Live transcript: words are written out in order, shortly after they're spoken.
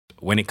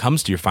when it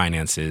comes to your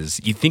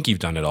finances, you think you've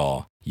done it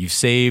all. You've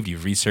saved,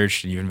 you've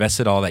researched, and you've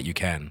invested all that you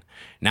can.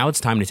 Now it's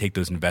time to take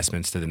those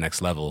investments to the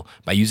next level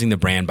by using the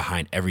brand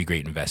behind every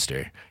great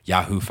investor,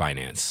 Yahoo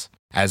Finance.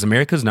 As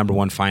America's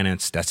 #1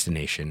 finance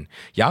destination,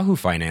 Yahoo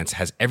Finance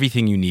has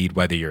everything you need,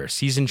 whether you're a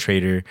seasoned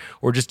trader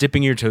or just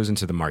dipping your toes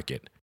into the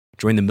market.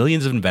 Join the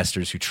millions of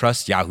investors who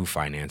trust Yahoo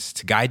Finance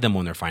to guide them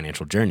on their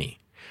financial journey.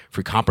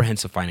 For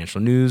comprehensive financial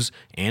news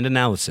and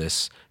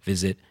analysis,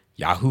 visit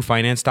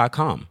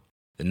yahoofinance.com,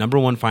 the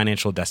 #1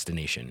 financial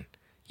destination,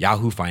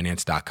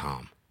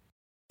 yahoofinance.com.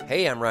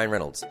 Hey, I'm Ryan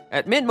Reynolds.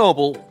 At Mint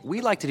Mobile,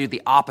 we like to do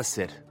the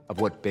opposite of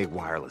what Big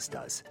Wireless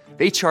does.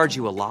 They charge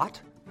you a lot,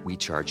 we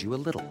charge you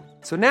a little.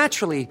 So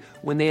naturally,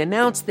 when they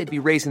announced they'd be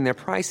raising their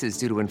prices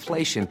due to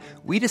inflation,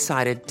 we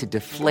decided to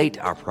deflate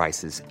our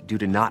prices due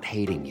to not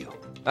hating you.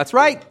 That's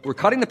right. We're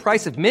cutting the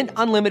price of Mint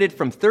Unlimited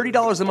from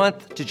 $30 a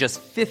month to just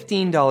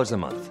 $15 a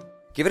month.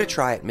 Give it a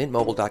try at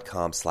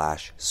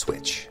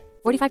mintmobile.com/switch.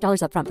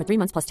 $45 up front for 3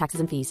 months plus taxes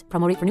and fees.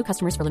 Promo rate for new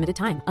customers for limited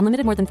time.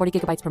 Unlimited more than 40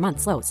 gigabytes per month.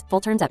 Slows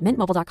full terms at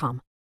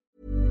mintmobile.com.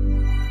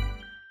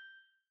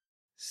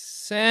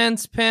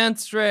 Sans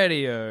Pants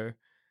Radio.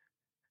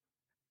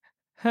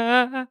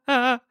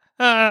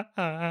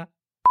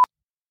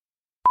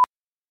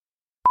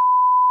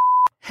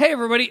 Hey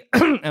everybody,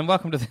 and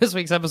welcome to this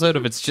week's episode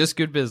of It's Just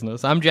Good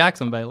Business. I'm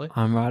Jackson Bailey.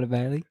 I'm Ryder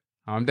Bailey.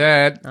 I'm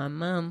Dad. I'm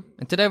Mum.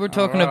 And today we're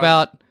talking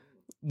about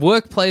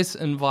workplace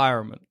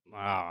environment.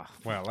 Ah,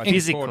 well, that's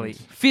Physically. important.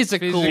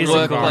 Physical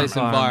workplace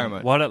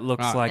environment. What it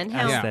looks Right. like And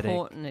how aesthetic.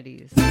 important it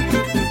is.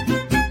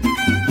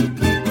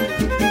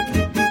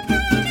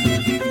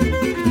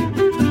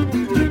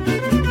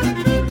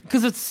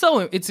 Because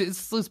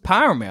it's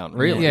paramount,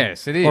 really.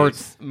 Yes, it is. Or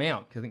it's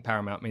mount, 'cause I think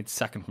paramount means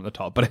second from the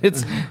top, but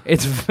it's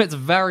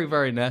very,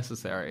 very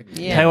necessary.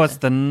 Yeah. Tell you what's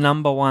the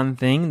number one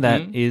thing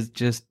that is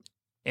just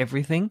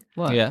everything?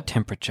 What? Yeah.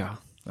 Temperature.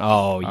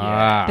 Oh, yeah.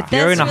 Ah. But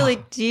You're that's in a-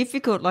 really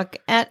difficult.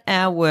 Like at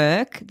our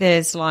work,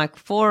 there's like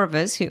 4 of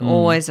us who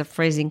always are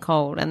freezing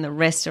cold, and the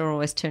rest are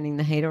always turning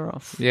the heater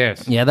off.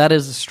 Yes. Yeah, that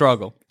is a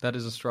struggle. That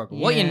is a struggle.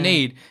 What you Yeah.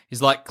 need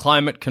is like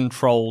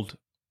climate-controlled,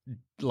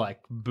 like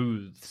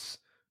booths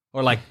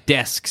or like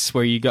desks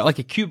where you go, like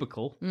a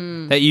cubicle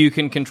that you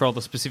can control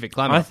the specific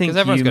climate. I think 'cause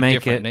everyone's you got make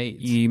different it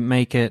needs. you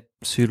make it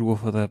suitable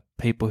for the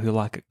people who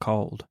like it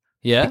cold.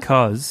 Yeah,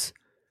 Because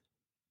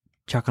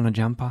chuck on a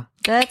jumper.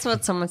 That's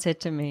what someone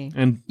said to me.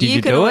 And did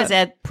you can do always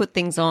it? put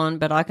things on,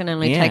 but I can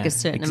only take a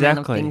certain amount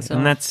of things off.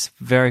 And that's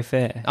very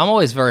fair. I'm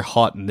always very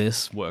hot in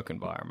this work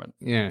environment.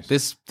 Yes.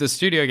 The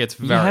studio gets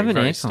You very have an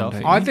very aircon, stuffy.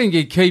 don't you? I think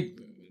you keep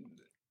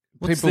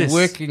What's people this?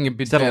 working a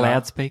bit Is that better. a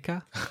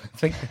loudspeaker? I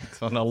think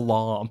it's an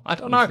alarm. I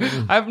don't know.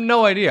 I have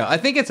no idea. I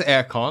think it's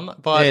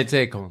aircon, but Yeah, it's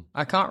aircon.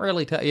 I can't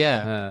really tell.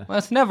 Yeah, well,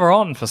 it's never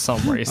on for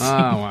some reason.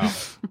 Oh, well.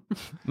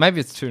 Maybe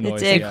it's too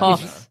noisy. air yeah.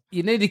 cough.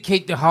 You need to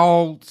keep the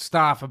whole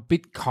staff a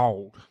bit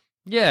cold.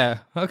 Yeah.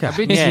 Okay. A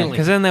bit Yeah, chilly.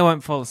 because then they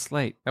won't fall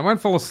asleep. They won't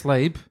fall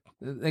asleep.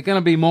 They're going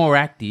to be more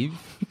active.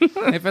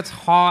 If it's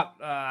hot,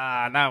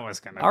 no one's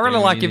going to I really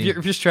like if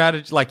your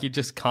strategy, like you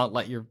just can't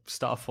let your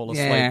staff fall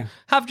asleep. Yeah.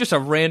 Have just a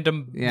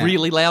random, Yeah.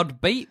 really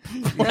loud beep.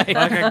 Like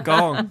a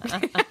gong.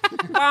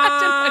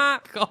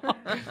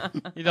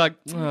 You're like,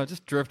 oh,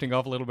 just drifting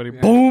off a little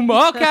bit. Boom.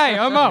 Okay,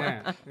 I'm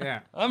up. Yeah.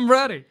 I'm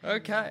ready.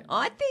 Okay.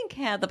 I think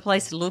how the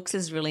place looks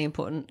is really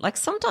important. Like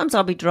sometimes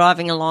I'll be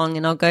driving along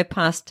and I'll go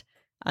past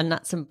a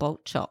nuts and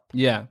bolt shop,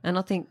 Yeah. and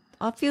I think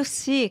I feel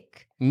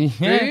sick Yeah.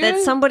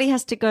 that somebody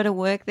has to go to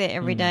work there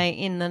every day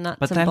in the nuts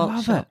But and they bolt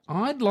love shop. it.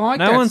 I'd like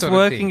No that one's sort of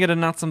working thing. at a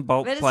nuts and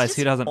bolt But it's place just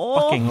who doesn't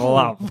fucking awful.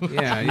 love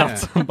Yeah,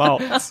 nuts yeah. and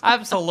bolts.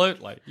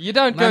 Absolutely. You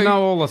don't They go.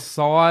 know all the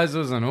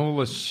sizes and all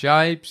the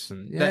shapes.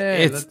 And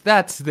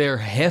That's their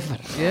heaven.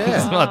 Yeah.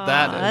 It's not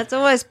that. That's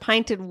always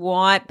painted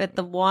white, but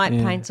the white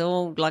paint's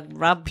all like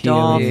rubbed Peeling.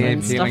 off Yeah,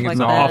 and stuff peeling like its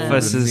The that.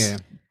 office is Yeah.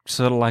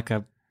 sort of like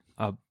a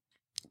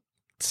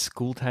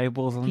school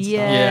tables and Yeah.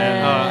 stuff.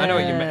 Yeah. Oh, I know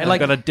what you mean. They've Like,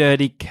 got a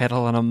dirty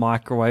kettle and a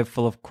microwave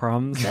full of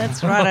crumbs.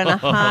 That's right, and a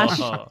harsh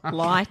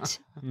light.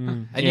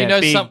 and Yeah, you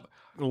know, big, some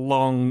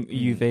long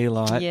UV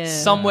light. Yeah.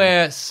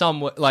 somewhere,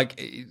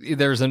 like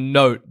there's a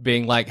note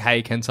being like,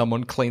 "Hey, can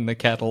someone clean the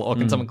kettle or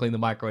can someone clean the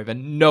microwave?"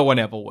 And no one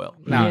ever will.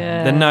 No.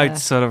 Yeah. The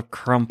notes sort of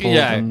crumpled.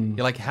 Yeah, and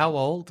you're like, how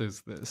old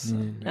is this?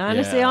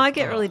 Honestly, Yeah. I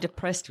get really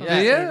depressed when Yeah, I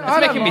see yeah, that. I It's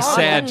don't making me mind.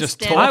 sad just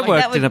understand. talking. I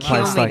worked That would in a kill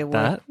place me like to work.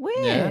 that.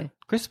 Where? Yeah.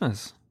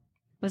 Christmas,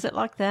 Was it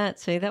like that?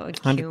 See, that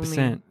would kill 100%.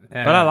 me.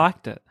 Yeah. But I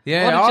liked it.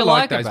 Yeah, What did I you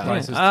like like those about it?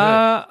 places too.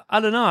 I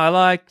don't know. I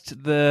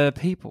liked the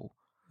people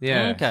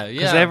Yeah. Okay,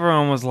 because yeah.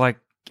 everyone was like,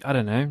 I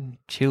don't know,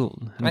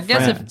 chilled. And I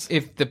guess friends.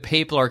 if the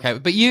people are okay,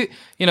 but you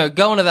know,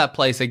 going to that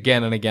place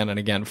again and again and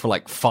again for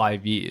like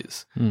 5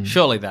 years,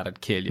 surely that'd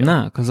kill you.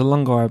 no, because the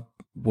longer I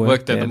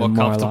worked there, the more I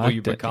comfortable you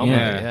liked it. become.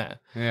 Yeah. Yeah.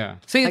 Yeah.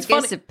 See, I it's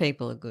guess funny. if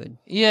people are good.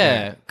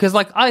 Yeah, because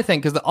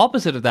because the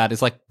opposite of that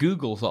is like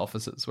Google's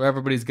offices, where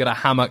everybody's got a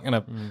hammock and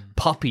a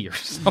puppy or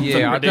something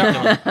Yeah, I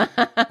ridiculous. don't-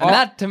 And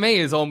that to me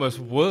is almost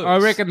worse. I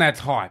reckon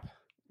that's hype.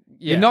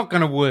 Yeah. You're not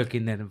going to work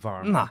in that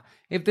environment. Nah.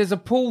 If there's a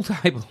pool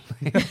table,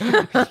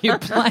 there, You're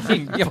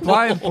playing. you're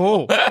playing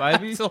pool,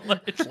 baby.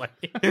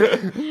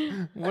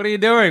 Absolutely. What are you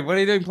doing? What are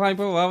you doing playing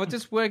pool? I was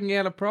just working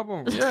out a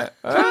problem. Yeah.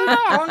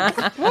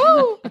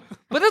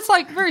 But it's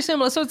like very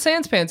similar. So at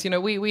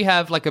Sanspants, we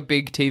have like a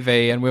big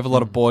TV and we have a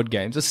lot of board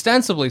games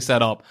ostensibly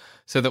set up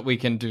so that we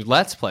can do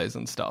Let's Plays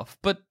and stuff.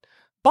 But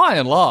by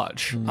and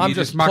large, I'm You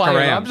just just muck playing,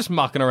 around. I'm just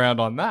mucking around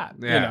on that.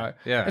 Yeah,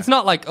 yeah. It's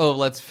not like, oh,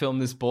 let's film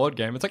this board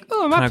game. It's like,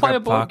 oh, I might Can I play a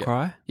grab board Far game.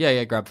 Cry?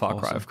 Yeah, grab Far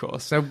Cry, of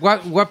course. So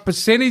what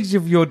percentage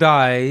of your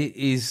day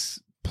is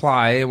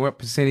play and what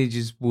percentage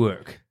is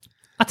work?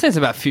 I'd say it's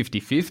about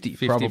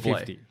 50-50, probably.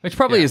 50-50. Which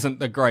probably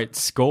isn't a great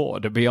score,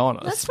 to be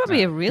honest. That's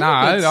probably a really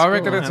No, good I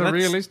reckon score. it's a That's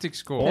realistic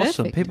score.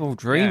 Awesome. Perfect. People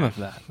dream Yeah. of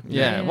that.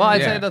 Yeah, well, I'd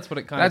Yeah. say that's what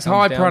it kind That's of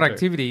comes high down to.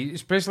 productivity,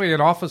 especially at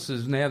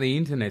offices now the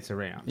internet's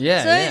around.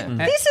 Yeah, So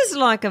yeah. this is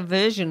like a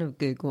version of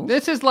Google.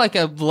 This is like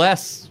a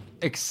less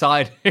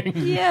exciting.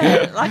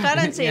 Yeah, like I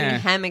don't see Yeah. any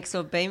hammocks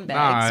or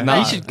beanbags. No, You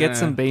No. should get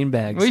some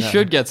beanbags. We though.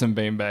 should get some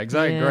beanbags.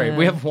 I agree. Yeah.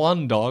 We have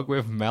one dog. We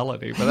have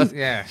Melody, but that's,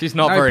 Yeah. she's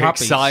not No very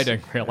puppies. exciting.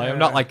 Really, I'm Yeah.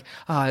 not like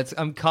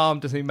I'm calm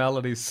to see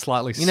Melody's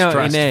slightly You know what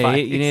stressed you need?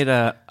 face. You need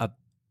a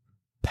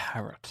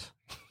parrot.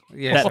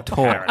 Yes, That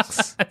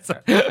talks.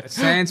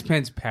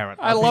 Sanspence parrot.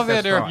 I love the think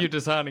idea that's of you right.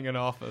 designing an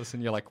office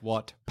and you're like,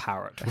 what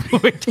parrot?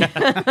 would we get?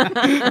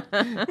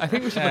 I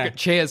think we should look at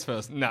chairs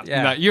first. No,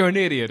 Yeah. no, you're an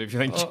idiot if you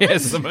think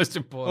chairs are the most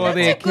important. Or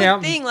the That's a good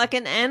accountant. thing. Like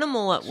an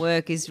animal at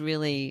work is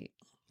really,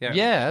 Yeah,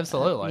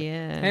 absolutely.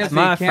 yeah. How's the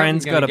My accountant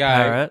friend's gonna got a go,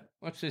 parrot.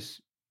 What's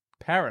this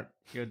parrot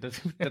you're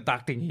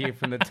deducting here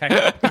from the tax?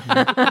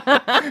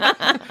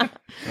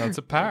 That's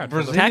a parrot.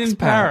 Brazilian Tax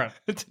parrot.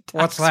 It's a tax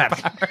What's that?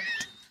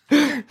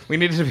 parrot. We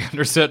needed to be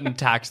under a certain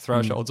tax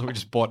threshold, so we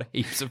just bought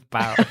heaps of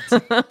parrots.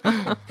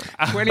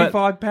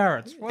 25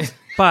 parrots. What?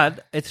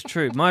 But it's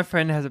true. My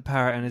friend has a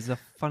parrot and it's the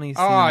funniest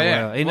thing Oh, in the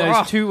yeah. world. He Well,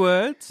 knows two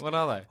words. What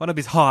are they? One of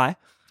his hi.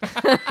 You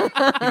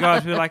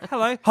guys will be like,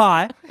 hello,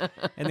 hi.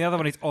 And the other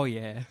one is, oh,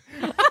 yeah.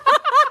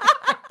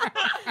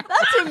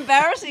 That's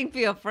embarrassing for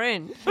your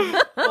friend.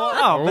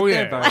 Oh, but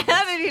yeah. they're both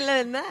How did he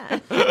learn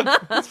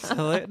that?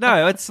 silly.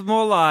 No, it's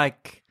more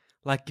like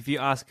if you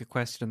ask a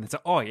question, it's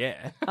a, oh,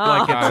 yeah.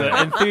 Like it's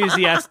an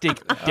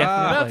enthusiastic, definitely.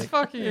 That's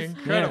fucking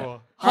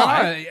incredible.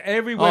 Hi.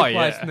 Every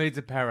workplace yeah. needs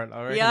a parrot.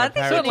 I reckon Yeah, I a think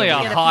parrot Certainly need a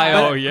to get a high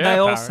parrot. oh yeah. They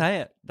all parrot. say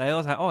it. They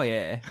all say, oh,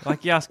 yeah.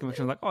 Like you ask them a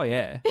question, like, oh,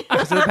 yeah.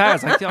 Because the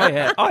parrot's like, oh,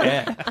 yeah, oh,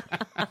 yeah.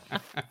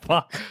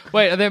 Fuck.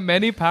 Wait, are there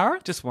many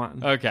parrots? Just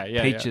one. Okay,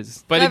 yeah. Peaches.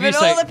 Yeah. But No, if you but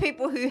say, all the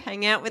people who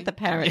hang out with the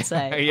parrot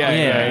say, yeah,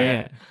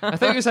 Yeah. I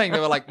thought you were saying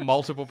there were like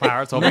multiple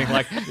parrots, or being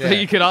like that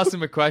you could ask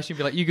them a question,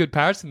 be like, "You good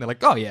parrots?" And they're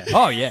like, "Oh yeah,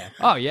 oh yeah,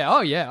 oh yeah,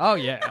 oh yeah, oh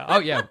yeah, oh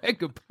yeah, we're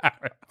good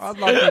parrots." I'd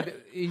like to,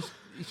 you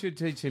should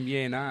teach him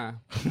nah.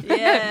 yeah,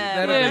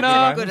 Yeah, that's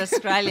no. a good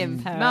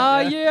Australian parrot. Nah,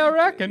 yeah, I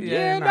reckon. Yeah,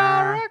 Yeah, nah,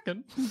 I nah.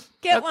 reckon.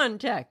 Get one,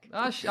 Jack.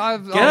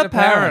 Get a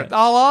parrot.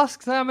 I'll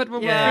ask Sam it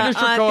when Yeah, we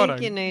finish I recording.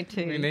 think you need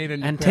to. We need a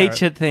new And parrot.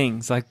 teach it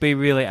things. Like, be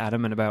really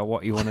adamant about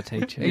what you want to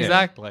teach it.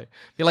 Exactly.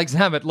 You're like,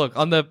 Zamet, look,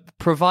 on the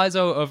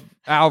proviso of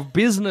our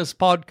business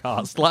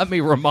podcast, let me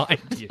remind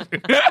you,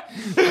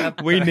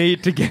 we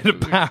need to get a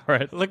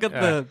parrot. Look at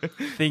the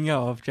thing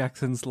of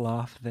Jackson's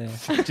laugh there.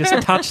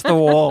 Just touch the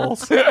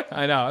walls.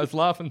 I know, I was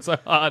laughing so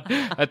hard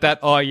at that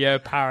oh yeah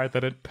parrot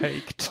that it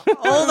peaked.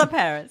 All the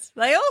parrots.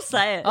 They all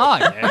say it. Oh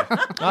yeah.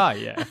 Oh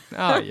yeah.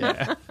 Oh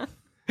yeah.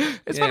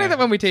 It's funny Yeah. that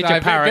when we teach So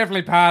a parrot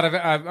definitely part of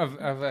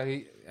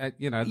a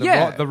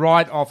Yeah. the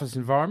right office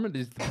environment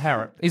is the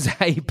parrot. is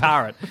a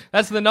parrot.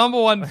 That's the number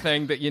one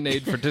thing that you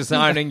need for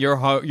designing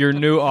your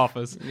new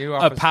office. New a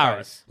office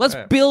parrot. space. Let's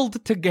Yeah.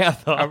 build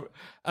together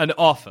an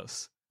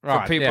office for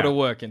Right, people yeah. to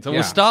work in. So Yeah.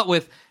 we'll start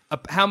with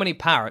how many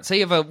parrots? Say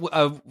you have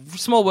a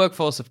small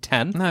workforce of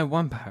 10. No,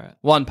 one parrot.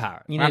 One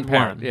parrot. You One need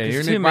parrot. one. Yeah, There's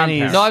you too need one many.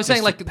 parrot. No, I was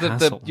saying just like a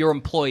hassle. your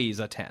employees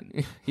are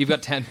 10. You've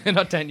got 10. You're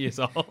not 10 years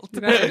old.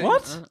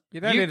 What?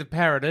 You don't You- need a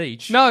parrot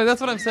each. No,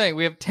 that's what I'm saying.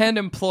 We have 10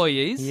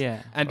 employees Yeah.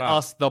 and Right.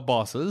 us, the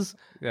bosses.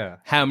 Yeah.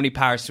 How many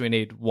parrots do we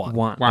need? One.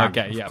 One.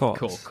 Okay, of yeah, course.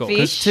 cool. Fish.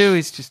 Because two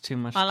is just too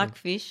much. I to- like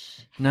fish.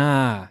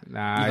 Nah.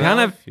 Nah, You can't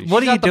have. fish.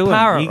 What are You you got the doing?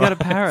 parrot, You got a right?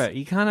 parrot.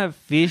 You can't have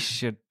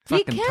fish. A You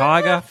fucking can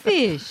tiger. have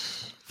fish.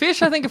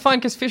 Fish, I think, are fine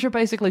because fish are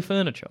basically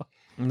furniture.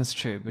 That's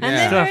true. But And you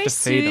they're still have very to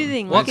feed them.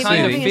 soothing. What Like if kind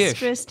you're of having a fish?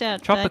 stressed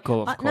out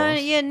Tropical, day. of No,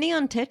 course. yeah,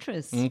 neon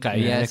tetras. Okay,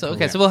 Yeah, yeah. they're So cool,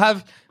 okay, yeah. so we'll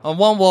have on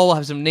one wall we'll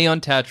have some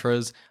neon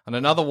tetras, on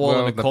another wall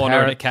Well, in a the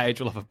corner in a parrot. cage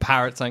we'll have a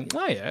parrot saying,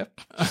 "Oh yeah."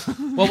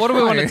 Well, what do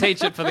we want to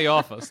teach it for the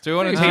office? Do we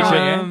want to teach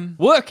Um,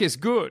 it work is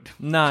good?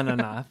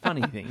 No.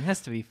 Funny thing. It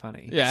has to be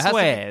funny. Yeah, it has to-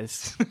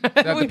 Swears.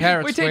 The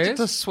parrot we teach it swears?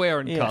 to swear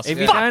and Yeah, cuss. if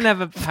you Fuck. don't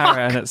have a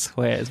parrot and it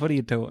swears, what are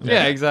you doing?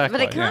 Yeah, exactly.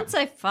 But it can't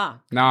say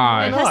fuck. It No.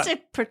 has to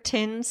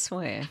pretend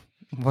swear.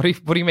 What do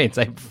you mean?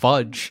 Say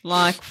fudge.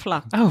 Like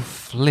fluff. Oh,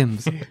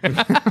 flimsy.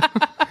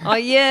 Oh,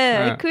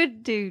 yeah. It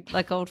could do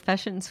like old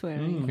fashioned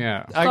swearing.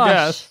 Yeah. I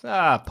Gosh.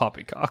 guess.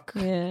 Poppycock.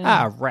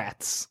 Yeah.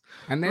 Rats.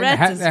 And then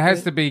Rats is there has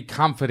good. to be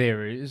comfort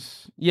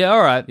areas. Yeah,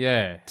 all right.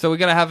 Yeah. So we're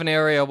gonna have an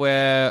area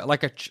where,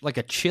 like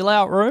a chill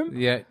out room.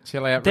 Yeah.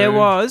 Chill out There room.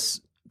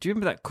 was. Do you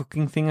remember that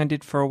cooking thing I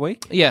did for a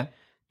week? Yeah.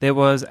 there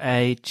was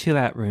a chill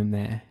out room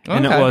there.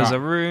 And it Okay. was a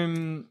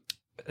room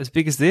as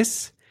big as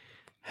this,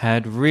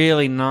 had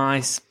really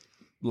nice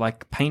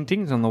like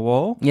paintings on the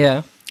wall.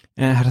 Yeah.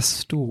 And it had a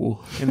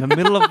stool in the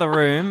middle of the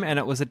room, and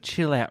it was a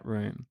chill out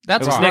room.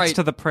 That's it was right. next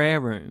to the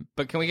prayer room.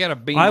 But can we get a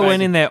bean? I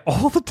went in there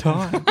all the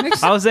time.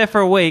 I was there for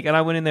a week, and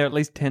I went in there at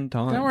least 10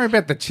 times. Don't worry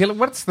about the chill.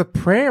 What's the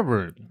prayer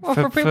room? Well,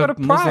 for people to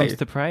pray. Muslims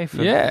to pray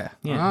for. Yeah.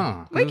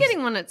 Oh. We're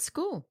getting one at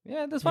school.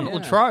 Yeah, there's one at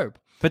Latrobe.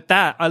 But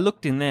that, I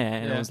looked in there,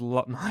 and Yeah. it was a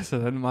lot nicer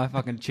than my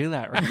fucking chill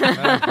out room.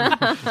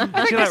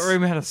 The chill out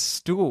room had a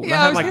stool. Yeah, It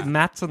I had was like gonna-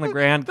 mats on the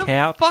ground, The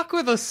couch. fuck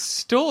with a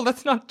stool?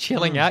 That's not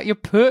chilling out. You're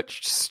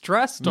perched,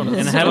 stressed on a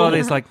And it stool. had all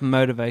these like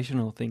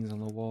motivational things on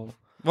the wall.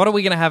 What are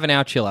we going to have in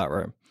our chill out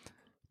room?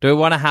 Do we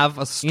want to have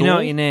a stool? You know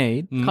what you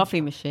need?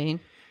 Coffee machine.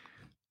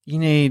 You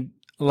need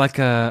like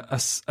a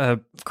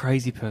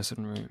crazy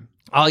person room.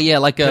 Oh yeah,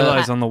 like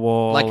Pillows a on the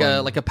wall.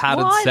 and- like a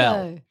padded Why cell.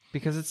 though?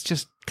 because it's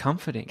just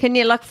comforting. Can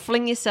you like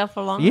fling yourself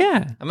along?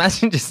 Yeah.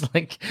 Imagine just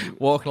like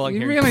walking along You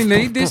here. really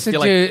need this at You're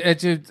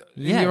like, in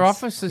Yes. your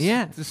office?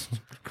 Yeah. This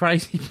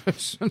crazy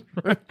person.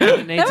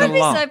 It needs That would a be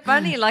lot. so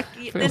funny. Like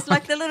there's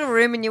like the little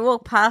room, and you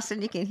walk past,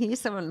 and you can hear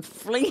someone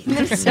flinging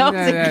themselves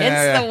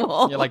against the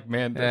wall. You're like,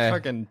 man, Yeah.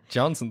 fucking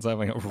Johnson's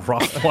having a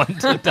rough one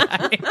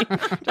today.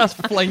 Just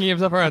flinging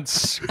himself around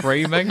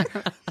screaming.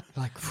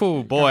 Like,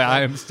 oh boy,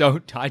 I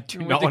do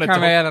not want to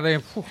come talk. out of there.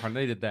 Phew, I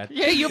needed that.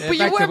 Yeah, you, but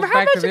back you to, how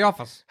back to much- the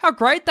office. How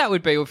great that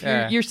would be if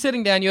Yeah. you're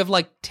sitting down, you have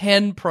like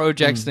 10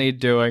 projects need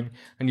doing,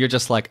 and you're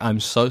just like, I'm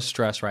so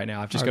stressed right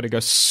now. I've just got to go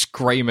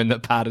scream in the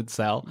padded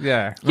cell.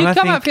 Yeah. You I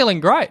come out think- feeling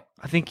great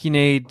I think you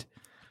need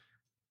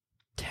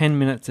 10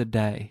 minutes a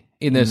day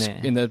in there.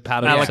 the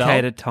padded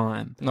allocated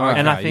time. Alright.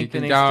 And I Okay, think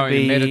you there can needs go to and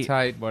be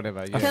meditate,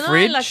 whatever. Yeah. Can I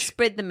fridge? like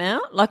spread them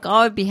out? Like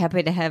I would be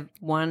happy to have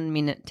 1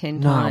 minute 10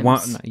 no,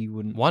 times. no, you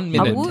wouldn't. 1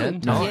 minute, would. 10 No,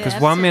 times. No, Yeah,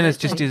 because 1 minute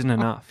just absolutely. isn't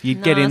enough. You'd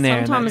No, get in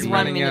there. Sometimes and 1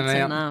 running in minute's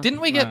and out. enough. Didn't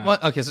we get one?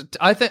 Okay, so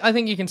I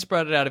think you can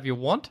spread it out if you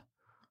want,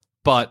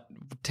 but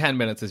 10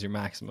 minutes is your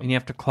maximum. and you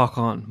have to clock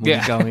on when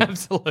Yeah, you go in.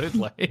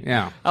 absolutely.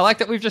 Yeah. I like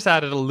that we've just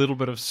added a little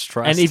bit of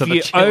stress. And if to the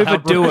you chill out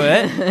overdo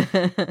room.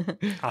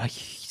 it, a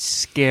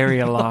scary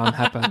alarm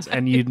happens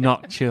and you're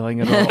not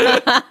chilling at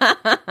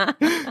all.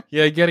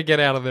 Yeah, you got to get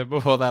out of there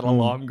before that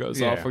alarm goes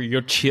Yeah. off, or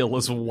your chill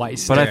is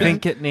wasted. But I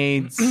think it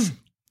needs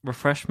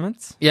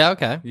refreshments, yeah,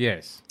 okay,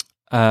 Yes.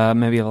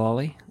 maybe a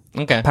lolly.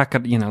 okay. Pack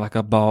it, like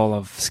a bowl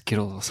of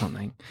Skittles or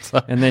something.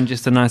 And then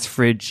just a nice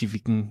fridge if you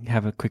can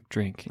have a quick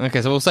drink.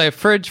 Okay, so we'll say a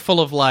fridge full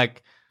of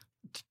like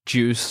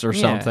juice or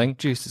Yeah, something.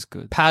 Juice is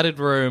good. Padded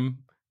room.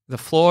 The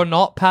floor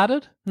not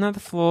padded. No, the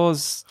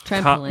floor's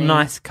Trampoline.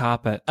 nice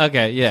carpet.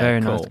 Okay, yeah, Very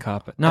cool. nice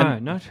carpet. No,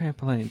 no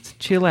trampoline. It's a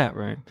chill out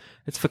room.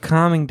 It's for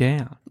calming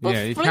down. Well,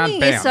 Yeah, you flinging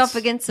can't yourself bounce.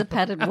 against the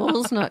padded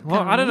wall's not.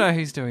 Well, I don't know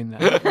who's doing that.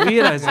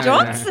 Weirdos do that.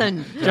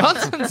 Johnson.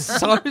 Johnson's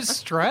so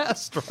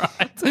stressed,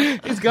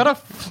 right? He's got to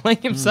fling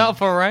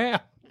himself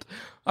around.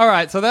 All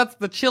right, so that's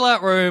the chill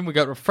out room. We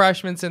got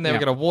refreshments in there. We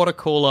Yeah. got a water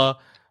cooler.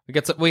 We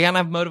can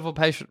have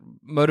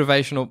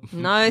motivational.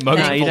 No, thank No, you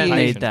Motivation. don't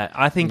need that.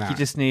 I think No. you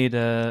just need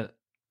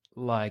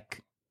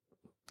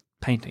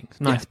paintings,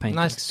 nice paintings,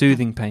 nice-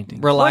 soothing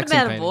paintings. What Relaxing.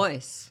 about a painting.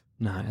 voice?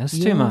 No, that's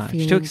You're too much.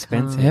 feeling Too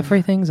expensive. calm.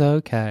 Everything's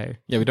okay.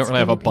 Yeah, we don't really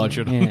have a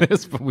budget on Yeah.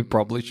 this, but we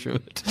probably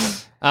should.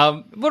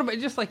 What about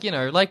just like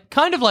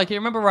kind of like you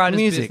remember Ryder's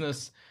Music.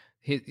 business,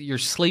 your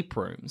sleep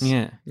rooms.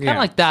 Yeah. Kind of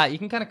like that. You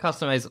can kind of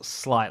customize it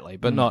slightly,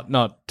 but not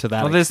to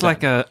that. Well, there's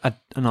like extent.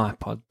 an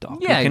iPod dock.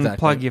 Yeah, you can exactly.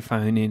 plug your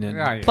phone in and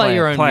Yeah, yeah. Play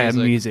your own play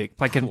music.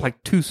 a music. Play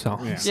 2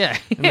 songs. Yeah.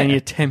 And then your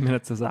 10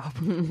 minutes is up.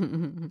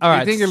 All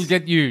right. I think it'll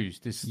get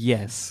used. This,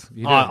 Yes.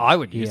 you do. I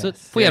would use it.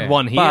 Yes. If we had Yeah.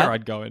 one here, But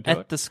I'd go into at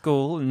it. the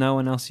school, no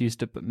one else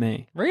used it but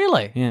me.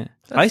 Really? Yeah.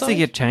 That's I used to nice.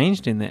 get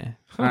changed in there.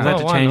 I Oh, had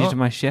to why change not? into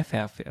my chef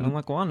outfit. I'm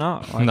like, why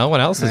not? Like, No one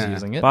else is Yeah.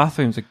 using it.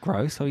 bathrooms are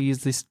gross. I'll use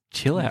this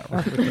chill out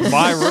room. It's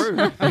my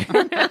room.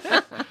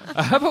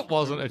 I hope it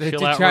wasn't a Did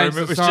chill you out change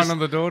room. It the was sign just on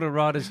the door to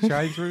Ryder's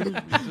change room?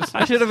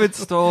 I should have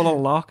installed a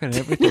lock and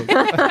everything.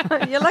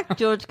 You're like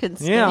George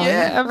Constantine. Yeah.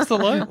 yeah,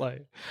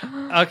 absolutely.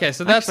 Okay,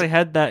 so I that's actually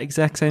had that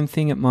exact same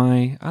thing at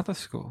my other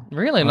school.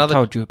 really I another.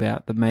 told you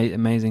about the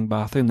amazing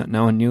bathroom that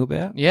no one knew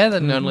about. Yeah,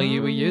 that only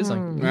you were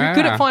using. You're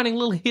good Yeah. at finding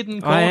little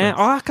hidden corners. I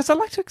am. Because I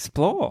like to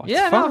explore. It's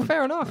yeah, no, fun.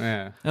 fair enough.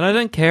 Yeah. And I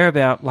don't care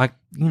about,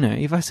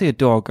 if I see a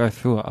door, I'll go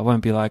through it. I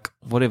won't be like,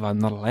 what if I'm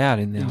not allowed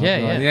in there? I'll Yeah,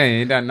 be like, Yeah,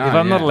 you don't know. If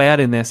I'm not yeah. allowed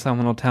in there,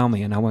 someone will tell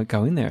me and I won't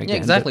go in there again. Yeah,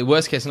 exactly.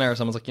 Worst case scenario,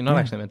 someone's like, "You're not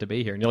actually meant to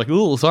be here," and you're like,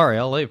 "Oh, sorry,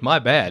 I'll leave. My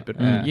bad." But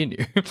you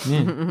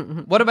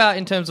knew. What about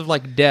in terms of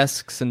like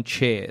desks and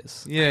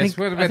chairs? Yes,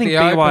 what I about think the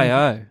open?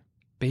 BYO.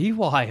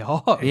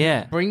 BYO.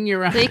 Yeah. Bring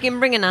your own. So you can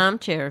bring an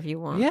armchair if you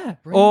want. Yeah.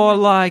 Or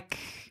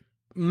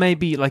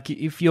maybe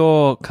if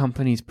your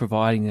company's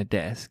providing the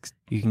desks,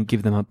 you can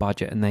give them a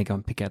budget and they go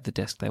and pick out the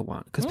desk they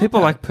want. Because people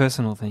like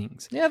personal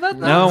things. Yeah, that.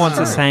 No one wants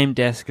the true. same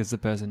desk as the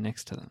person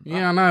next to them.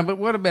 Yeah, I know, but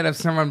what about if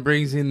someone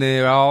brings in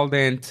their old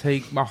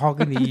antique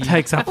mahogany?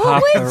 Takes up Well,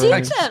 half we the did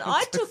room. that.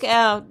 I took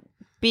our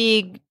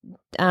big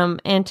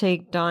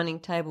antique dining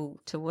table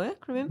to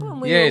work, remember?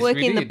 And we Yes, were we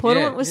working in the did,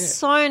 portal. yeah, It was yeah.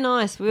 so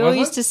nice. We all Was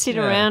used it? to sit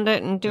Yeah. around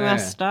it and do Yeah. our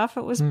stuff.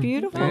 It was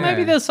beautiful. Well,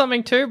 maybe there's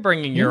something to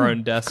bringing your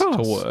own desk to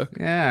course. work.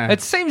 Yeah.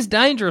 It seems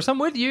dangerous. I'm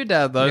with you,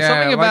 Dad, though. Yeah,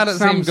 Something about like it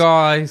some seems...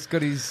 guy's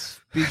got his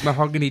big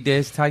mahogany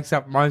desk, takes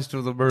up most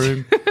of the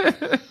room.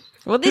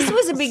 Well, this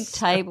was a big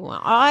table.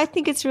 I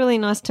think it's really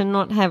nice to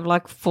not have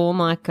like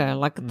Formica,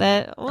 like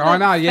that. All I that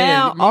know,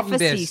 yeah. foul, modern officey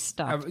desks,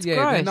 stuff. It's yeah,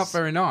 gross. they're not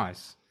very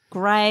nice.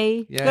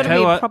 Grey. Yeah. Got to Tell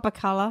be you a what, proper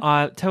colour.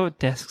 I tell what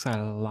desks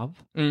I love.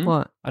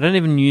 What? I don't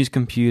even use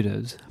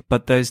computers,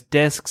 but those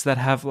desks that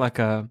have like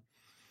the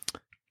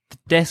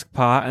desk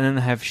part and then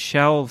they have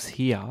shelves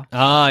here.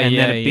 Ah, and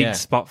yeah, then a big yeah.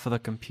 spot for the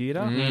computer.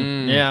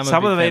 Yeah, I'm a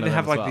Some big of them fan even that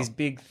have as like well. this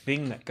big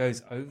thing that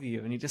goes over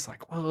you, and you're just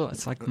like, oh,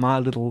 it's like my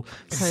little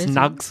Cozy.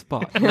 snug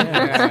spot.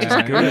 Yeah,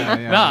 it's good.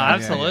 No,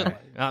 absolutely.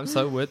 I'm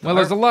so with Well,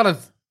 that. there's a lot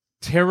of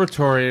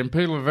territory, and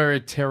people are very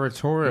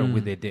territorial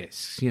with their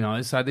desks. You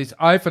know, so this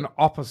open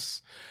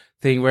office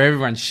thing where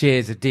everyone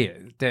shares a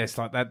desk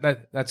like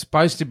that's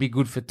supposed to be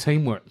good for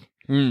teamwork.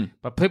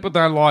 But people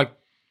don't like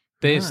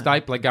their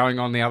stapler going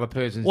on the other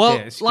person's Well,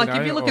 desk. like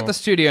if you look at the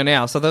studio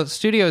now, so the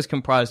studio is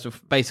comprised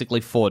of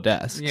basically 4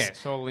 desks.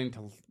 yes, all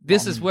into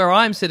This is where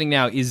I'm sitting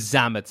now is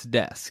Zamet's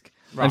desk.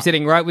 I'm Right.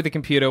 sitting right with the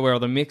computer where all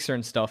the mixer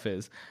and stuff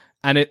is.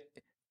 And it,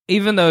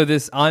 even though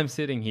I'm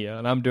sitting here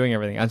and I'm doing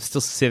everything, I'm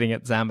still sitting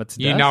at Zamet's desk.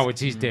 you know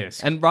it's his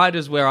desk. And right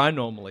is where I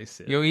normally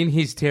sit. You're in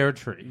his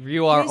territory.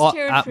 You are Whose at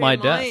territory my am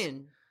I desk.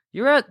 in?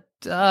 You're at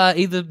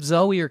either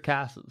Zoe or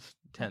Cass's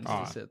tends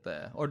Oh. to sit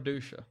there. Or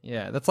Dusha.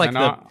 Yeah, that's like And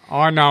the...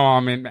 I know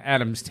I'm in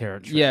Adam's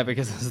territory. Yeah,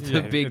 because it's the Yeah,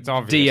 big it's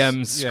obvious.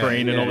 DM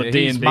screen and all the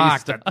He's D&D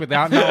marked stuff. it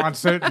without no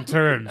uncertain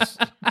terms.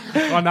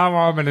 I know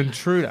I'm an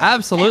intruder.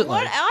 Absolutely.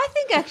 What, I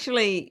think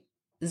actually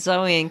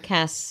Zoe and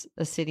Cass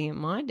are sitting at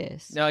my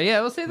desk. Oh, yeah,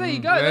 well, see, there you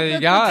go. There you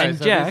That- go. And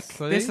So Jack,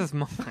 see? this is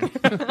mine.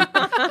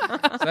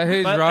 So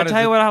who's But right? I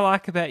tell you what I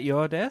like about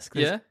your desk.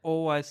 There's Yeah?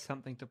 always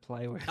something to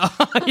play with.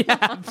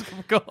 yeah,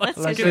 of course. That's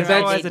Like because there's you're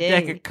always a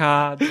ADD. deck of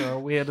cards or a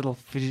weird little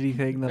fidgety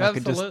thing that I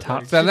can just Absolutely.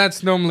 touch. So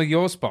that's normally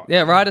your spot.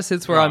 Yeah, Ryder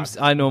sits where Right.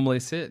 I normally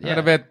sit. Yeah. What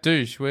about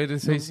Douche? Where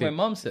does he sit? where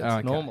Mum sits Oh,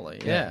 okay.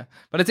 normally? Yeah.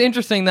 But it's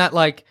interesting that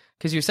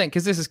because you're saying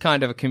because this is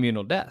kind of a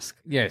communal desk,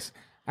 Yes.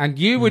 And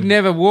you would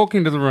never walk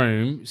into the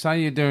room,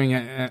 say you're doing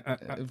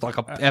like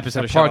a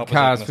episode a of Shut Up or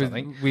podcast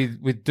something.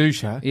 with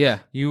Dusha. Yeah.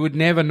 You would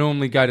never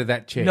normally go to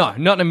that chair. No,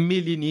 not in a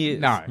million years.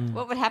 No.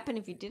 What would happen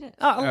if you did it?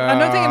 Oh, I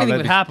don't think anything that'd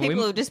would be- happen.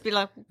 People would just be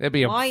like, There'd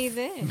be a why are you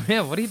there?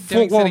 Yeah, what are you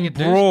doing Full-on sitting at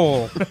Douche?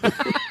 brawl.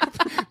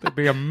 There'd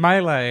be a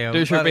melee. of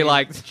Douche would be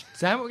bloody- like,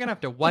 Sam, we're going to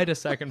have to wait a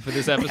second for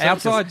this episode.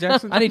 Outside, 'cause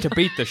Jackson. I need to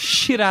beat the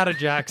shit out of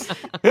Jax.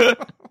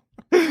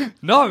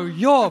 No,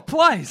 your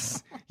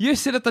place. You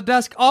sit at the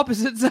desk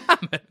opposite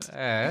Zamet.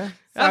 Yeah.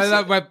 So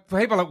Absolutely. that,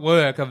 people at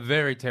work are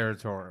very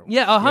territorial.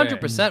 Yeah,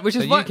 100%, which So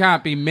is you what...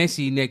 can't be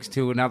messy next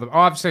to another.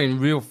 I've seen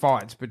real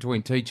fights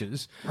between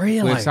teachers.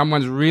 Really? Where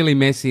someone's really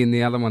messy and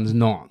the other one's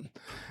not.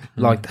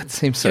 Like, That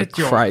seems so get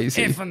your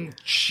crazy. effing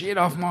shit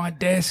off my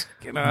desk,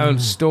 and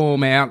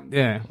storm out.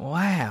 Yeah.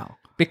 Wow.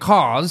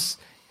 Because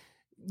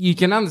you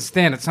can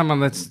understand it's someone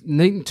that's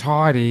neat and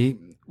tidy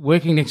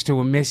working next to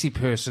a messy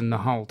person the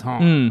whole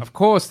time. Of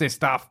course, their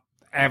stuff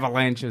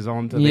avalanches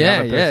onto the Yeah,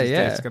 other yeah, person's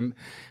yeah. desk,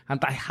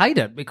 and they hate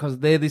it because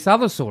they're this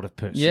other sort of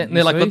person. Yeah, and you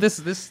they're like, see? but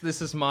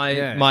this is my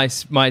Yeah.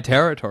 my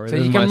territory. So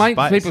This you is can my make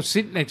space. people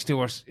sit next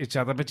to each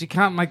other, but you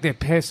can't make their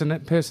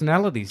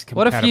personalities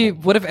What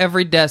compatible. if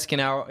every desk in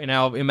our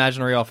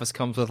imaginary office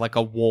comes with like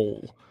a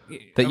wall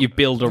that you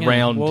build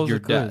around walls your are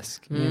cool.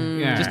 desk,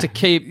 Yeah. just to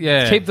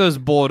keep those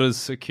borders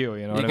secure.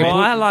 You know what I mean? Well,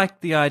 I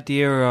like the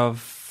idea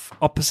of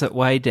opposite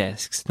way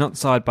desks, not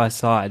side by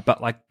side, but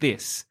like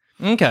this.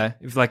 Okay.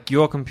 If like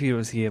your computer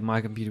was here,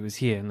 my computer was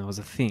here, and there was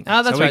a thing.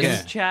 Ah, that's so right, We yeah.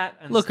 can chat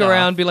and Look stuff.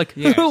 around, be like,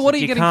 Yes. what are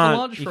you You getting for can't-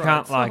 lunch? you Right?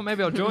 can't, Oh, like-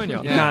 maybe I'll join you.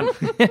 You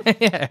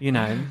can't, you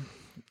know,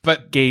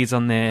 But geese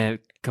on their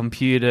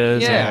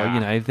computers, Yeah. or you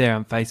know, if they're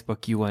on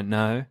Facebook, you won't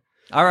know.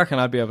 I reckon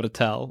I'd be able to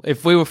tell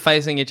if we were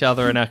facing each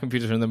other and our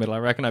computers are in the middle. I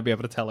reckon I'd be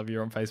able to tell if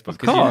you're on Facebook.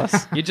 'cause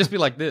course. you'd just be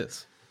like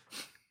this.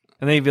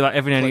 And then you'd be like,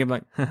 every now and again,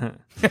 like,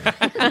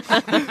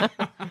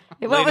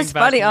 What was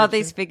back funny? in Oh, the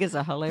these figures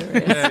are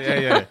hilarious.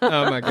 yeah.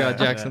 Oh my god,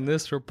 Jackson!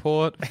 This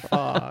report,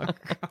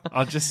 fuck.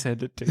 I'll just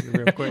send it to you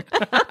real quick.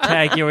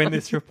 Tag you in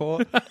this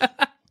report.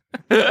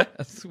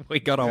 We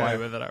got away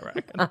with it, I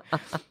reckon.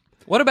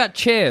 What about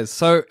chairs?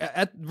 So,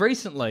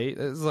 recently,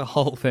 there's a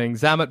whole thing.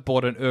 Zamet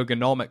bought an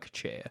ergonomic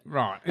chair.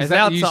 Right. It's Is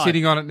that you outside.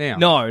 sitting on it now?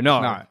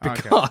 No, okay.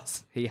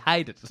 because he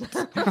hated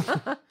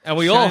it, and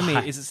we Show all me.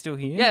 hate- Is it still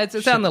here? Yeah, it's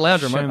out in the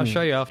lounge room. show I'll me.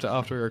 show you after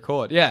we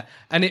record. Yeah,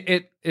 and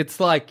it's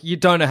like you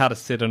don't know how to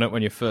sit in it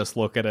when you first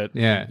look at it.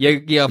 Yeah.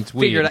 you It's figure it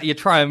weird. out. You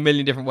try a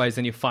million different ways,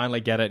 and you finally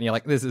get it, and you're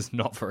like, this is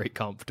not very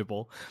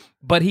comfortable.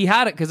 But he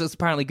had it because it's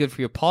apparently good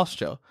for your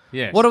posture.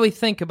 Yes. What do we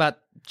think about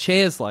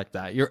chairs like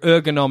that? Your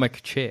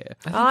ergonomic chair.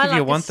 I think I if you like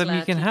a want them,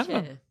 you can slouchy have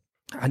chair. them.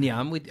 And yeah,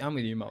 I'm with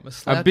you, Mum.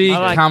 A big, I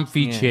like-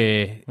 comfy yeah.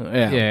 chair.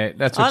 Yeah,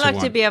 that's what I you like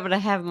want. to be able to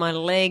have my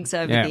legs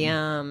over Yeah. the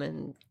arm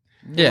and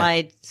Yeah.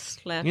 laid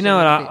slouched. You know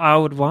what a little bit. I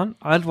would want?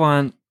 I'd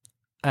want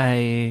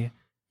a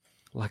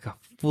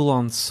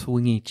full-on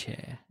swingy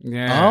chair.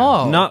 Yeah.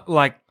 Oh, Not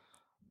like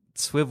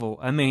swivel.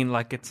 I mean,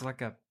 like it's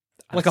like a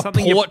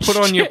something porch you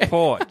put on your chair.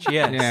 porch.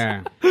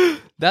 Yes. Yeah.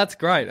 that's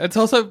great. It's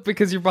also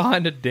because you're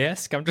behind a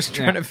desk. I'm just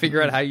trying to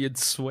figure out how you'd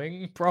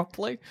swing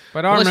properly.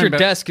 But I unless your remember-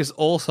 desk is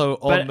also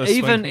on But the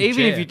even swinging if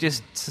chair. you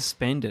just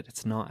suspend it,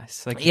 it's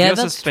nice. Like if Yeah, you're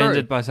that's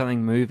suspended true. by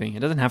something moving, it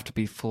doesn't have to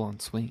be full-on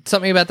swing.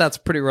 something about that's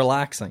pretty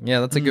relaxing. Yeah,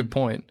 that's a good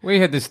point. We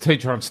had this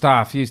teacher on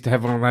staff. He used to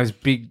have one of those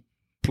big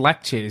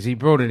black chairs. He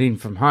brought it in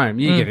from home.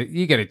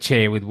 You get a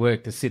chair with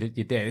work to sit at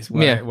your desk,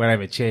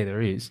 whatever chair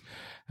there is.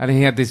 And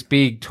he had this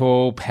big,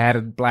 tall,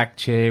 padded black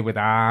chair with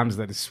arms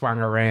that swung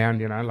around,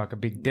 like a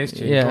big desk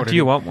chair. He Yeah. brought it Do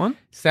you in, want one?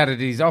 Sat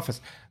at his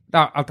office.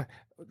 No,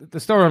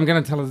 the story I'm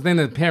going to tell is then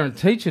at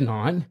parent-teacher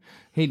night,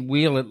 he'd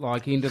wheel it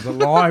into the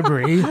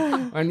library.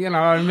 And,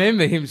 I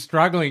remember him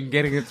struggling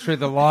getting it through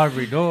the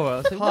library door.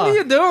 I said, what are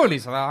you doing? He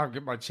said, I'll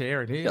get my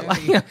chair in here.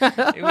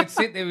 He would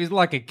sit there, he was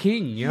like a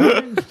king,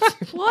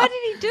 Why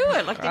did he do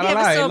it? Like, did I he don't have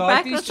a know, sore like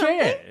back or his something?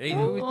 chair. He- I'm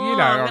I'm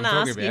going to talking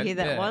ask you about. who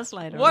that Yeah. was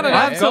later. What on. an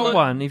I've absolute- got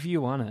one if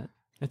you want it.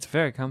 It's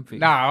very comfy.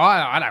 No,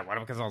 I don't want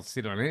it because I'll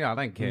sit on it. I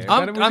don't care.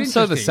 I'm- But it was I'm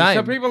so the interesting. So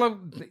same.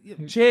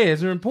 people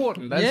chairs are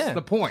important. That's Yeah.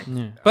 the point.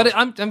 But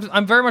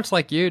I'm very much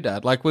like you,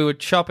 Dad. Like we were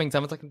shopping,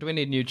 someone's like, "Do we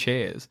need new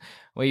chairs?"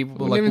 We were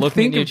didn't like even looking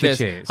think at new of the chairs.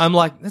 chairs. I'm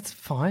like, "That's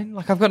fine.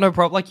 Like I've got no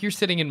problem. Like you're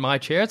sitting in my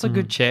chair. It's a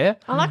good chair."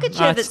 I like a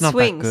chair that it's not that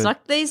swings. good.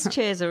 Like these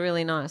chairs are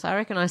really nice. I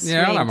reckon I swing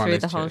Yeah, I like one through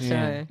of the these whole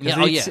chairs.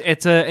 show. Yeah,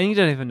 It's and you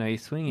don't even know you're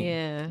swinging.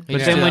 Yeah. But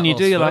Yeah. then Yeah. when you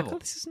do, you're like, Swivel. oh,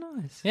 this is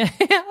nice. Yeah.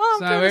 Oh,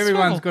 So I'm doing a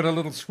everyone's swivel. got a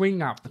little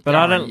swing up. But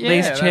I don't. Yeah,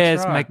 these that's chairs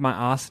right. make my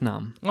ass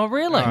numb. Oh,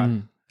 really? See,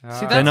 They're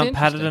that's not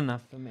padded interesting.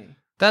 enough for me.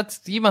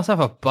 That's you must have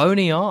a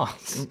bony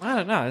ass. I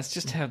don't know. It's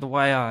just how the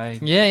way I.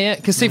 Yeah.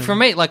 Because see, for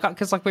me,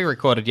 because we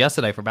recorded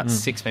yesterday for about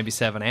 6, maybe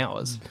 7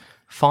 hours.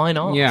 Fine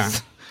ass. Yeah.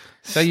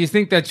 So you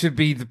think that should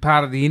be the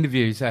part of the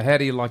interview? So how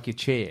do you like your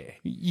chair?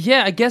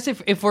 Yeah, I guess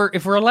if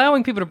we're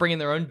allowing people to bring in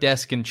their own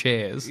desk and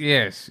chairs,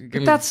 Yes. you but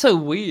can- that's so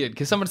weird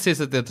because someone says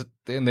that they're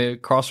in the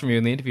across from you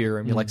in the interview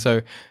room. You're like,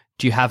 so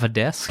do you have a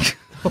desk?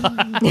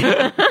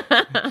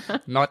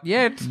 not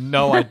yet.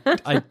 No,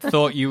 I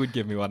thought you would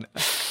give me one.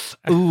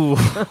 Ooh,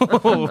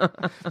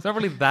 it's not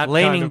really that.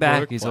 Leaning kind of back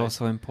workplace. is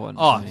also important.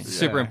 Oh, to me.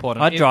 super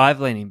important. I If- drive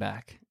leaning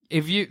back.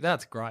 If you,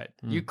 that's great.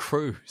 You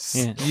cruise.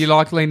 Yeah. You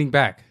like leaning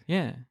back?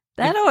 Yeah.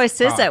 Dad always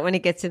says that when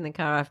he gets in the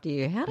car after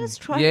you. How does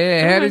try?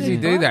 Yeah. How does he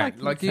do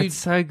that? Like you? It's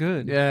so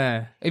good.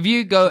 Yeah. If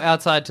you go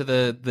outside to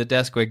the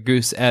desk where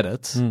Goose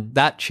edits,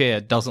 that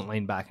chair doesn't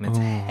lean back, and it's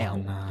hell.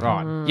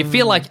 Right. You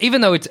feel like,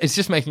 even though it's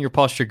just making your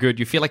posture good,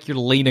 you feel like you're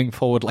leaning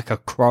forward like a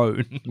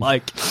crone.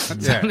 Like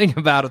something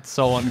about it's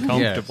so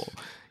uncomfortable.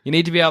 You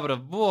need to be able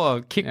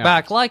to kick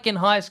back, like in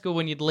high school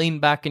when you'd lean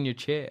back in your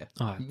chair.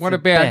 Oh, it's What the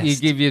about you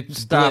best. give your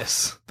staff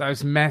bliss.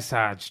 those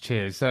massage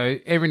chairs? So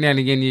every now and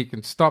again you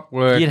can stop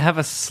work. You'd have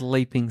a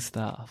sleeping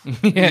staff.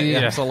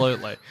 Yeah,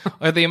 absolutely.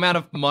 Or the amount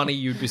of money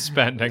you'd be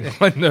spending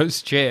on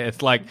those chairs,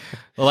 because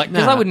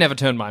I would never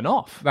turn mine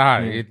off. No,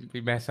 you'd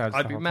be massaged.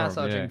 I'd the be whole time,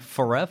 massaging yeah.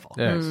 forever.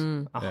 Yes.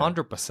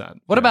 100%.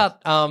 What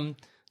about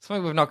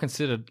something we've not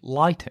considered?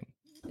 Lighting.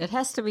 It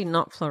has to be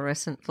not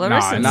fluorescent.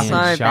 Fluorescent's nothing so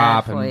bad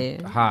sharp for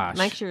and you. harsh.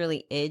 Makes you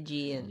really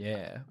edgy and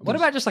Yeah. What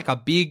about just like a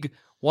big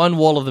one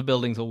wall of the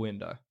building's a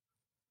window?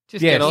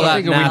 Just Yes, get all I that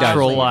think a window.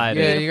 natural light.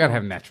 Yeah, you got to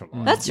have natural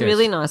light. That's Yes.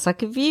 really nice.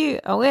 Like if you,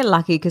 we're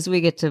lucky because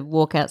we get to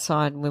walk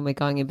outside when we're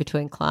going in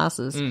between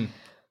classes.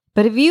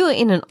 But if you were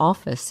in an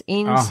office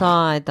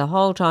inside the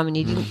whole time and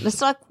you didn't,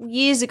 it's like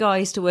years ago I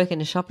used to work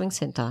in a shopping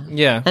centre.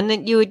 Yeah. And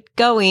then you would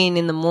go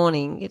in the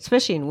morning,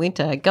 especially in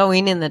winter, go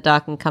in the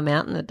dark and come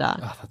out in the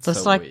dark. Oh, that's so it's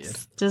so like, weird.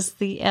 does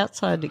the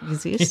outside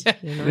exist?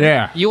 You know?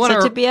 Yeah. You want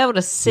So to be able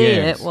to see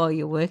Yes. it while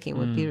you're working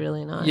would be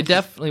really nice. You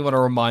definitely want to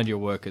remind your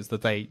workers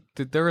that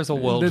there is a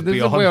world There's a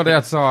beyond. world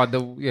outside.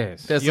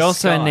 Yes. There's You a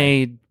also sky.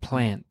 need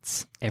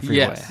plants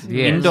everywhere. Yes.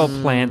 Yes. Indoor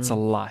plants are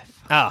life.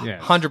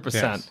 Yes. 100%.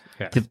 Yes.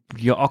 Yes.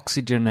 Your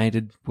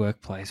oxygenated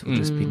workplace will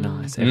just be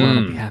nice. Everyone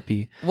will be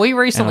happy. We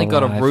recently And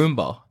got a alive.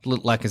 Roomba,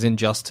 like as in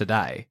just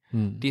today.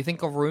 Do you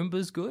think a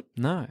Roomba's good?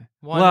 No.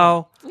 Why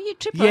well, Well, you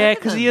trip yeah, over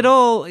because them. it'd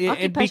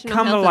Occupational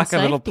become health and like a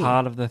little safety.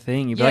 part of the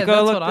thing. You'd be Yeah, like, that's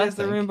oh, look, what I there's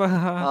the think.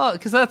 Roomba. Oh,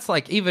 because that's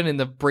like, even in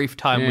the brief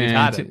time we've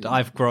Yeah, had it,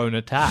 I've grown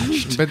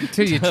attached. But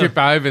until you trip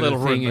over the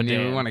Little thing Roomba and you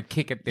Dan. want to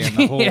kick it down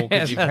the hall Yeah,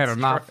 because you've had that's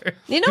enough. true.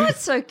 You know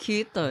what's so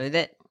cute though?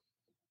 That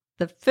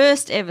the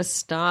first ever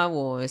Star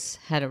Wars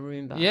had a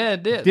Roomba. Yeah,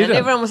 it did. Did And it?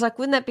 everyone was like,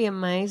 wouldn't that be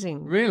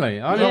amazing?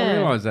 Really? I Yeah. didn't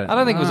realise that. I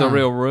don't think it was a Ah.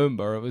 real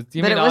Roomba. It was.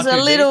 You But mean it was a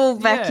R2D? little Yeah.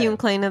 vacuum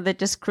cleaner that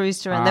just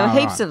cruised around. There were Ah,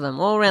 heaps right. of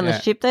them all around Yeah.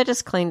 the ship. They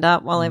just cleaned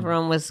up while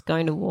everyone was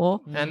going to war.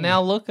 And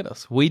now look at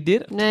us. We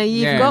did it. Now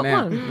you've Yeah, got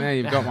now, one. Now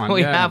you've got one.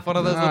 We yeah. have one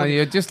of those Oh, little-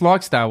 you're just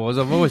like Star Wars.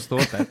 I've always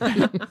thought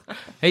that.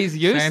 He's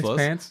useless.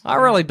 pants. I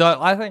really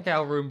don't. I think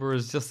our Roomba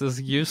is just as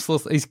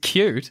useless. He's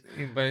cute.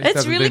 But it It's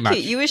doesn't really do much.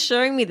 cute. You were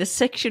showing me the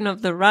section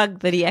of the rug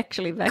that he actually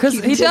Because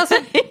vacuumed. he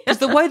doesn't.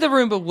 Because the way the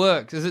Roomba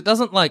works is it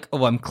doesn't like,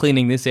 oh, I'm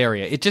cleaning this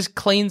area. It just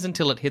cleans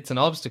until it hits an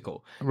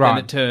obstacle. Right.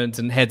 Then it turns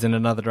and heads in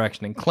another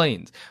direction and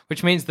cleans,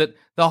 which means that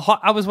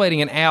I was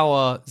waiting an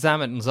hour.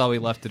 Zamet and Zoe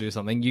left to do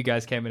something. You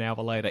guys came an hour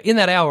later. In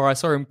that hour, I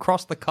saw him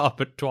cross the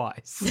carpet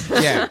twice.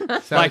 Yeah.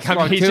 So Like, it's I mean,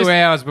 like he's 2 just-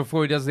 hours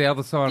before he does the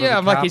other side of the Yeah,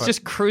 I'm like, he's carpet.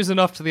 just cruising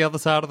off to the other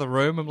side of the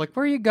room. I'm like,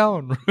 where are you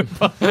going,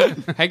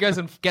 Roomba? He goes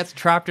and gets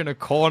trapped in a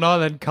corner,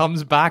 then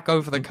comes back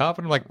over the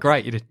carpet. I'm like,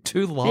 great, you did 2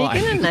 Are you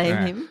lines. going to name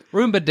him?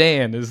 Roomba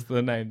Dan is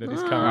the name that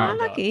he's Oh, I currently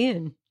like got.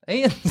 Ian.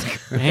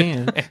 Ian's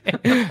Man.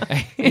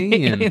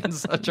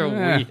 Ian's such a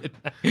Yeah.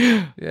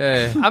 weird.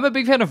 Yeah. I'm a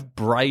big fan of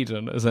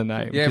Brayden as a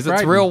name Yeah, because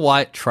it's Brayden. real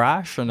white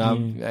trash. And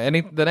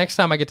the next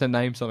time I get to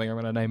name something, I'm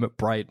going to name it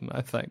Brayden,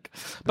 I think.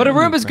 But a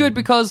Roomba's good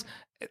because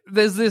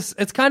there's this.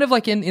 It's kind of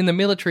like in the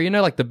military,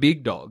 like the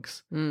big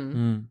dogs.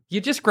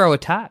 You just grow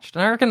attached,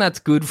 and I reckon that's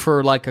good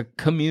for like a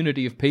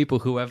community of people,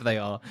 whoever they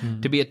are,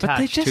 to be attached But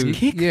they just to.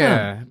 kick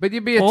Yeah. them. But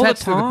you'd be All the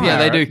attached to the time. Yeah,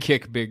 they parrot. do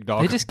kick big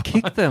dogs. They just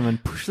kick them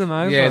and push them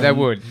over. Yeah, they and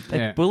would. They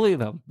Yeah. bully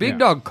them. Big Yeah.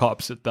 dog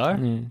cops it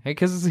though,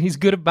 because he's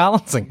good at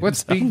balancing.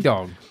 What's himself. Big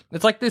Dog?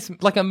 It's like this,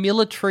 like a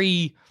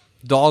military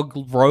dog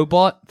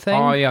robot thing.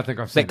 Oh, yeah, I think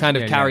I've seen that kind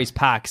it. of Yeah, carries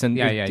yeah. pase and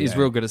Yeah, is yeah.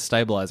 real good at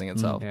stabilizing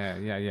itself. Yeah.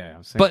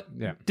 I've seen But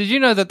it. Yeah. did you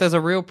know that there's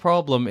a real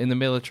problem in the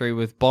military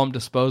with bomb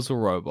disposal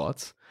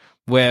robots?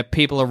 Where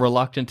people are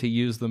reluctant to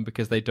use them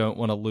because they don't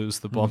want to lose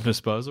the bomb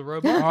disposal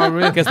robot. Oh,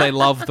 really? Because they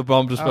love the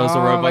bomb disposal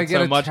Oh, robot they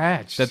get so much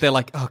attached. that they're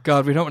like, oh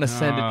god, we don't want to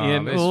send it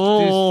in. This-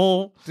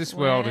 Oh. This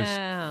world is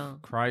Wow.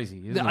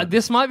 crazy, isn't it?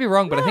 This might be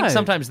wrong, but I think No.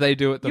 sometimes they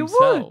do it You would.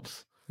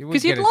 themselves. You would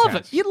Because you'd get love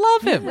attached. it. You'd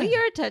love him. Well,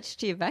 you're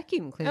attached to your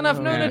vacuum cleaner. And I've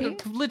known already.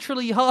 it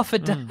literally half a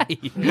day.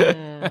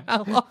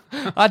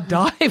 I'd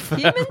die for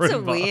that Humans are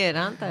Roomba. weird,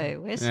 aren't they?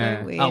 We're so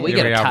Yeah. weird. Oh, we Yeah,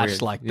 get we are attached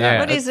weird. like Yeah. that.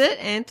 What is it?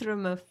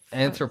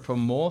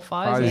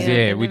 Anthropomorphizing?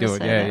 Yeah, I we never do it.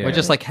 say Yeah, that. yeah. We're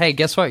just like, hey,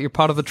 guess what? You're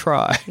part of the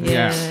tribe.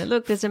 Yeah. Yeah.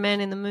 Look, there's a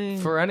man in the moon.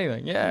 For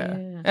anything, yeah.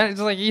 And it's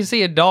like you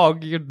see a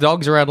dog, your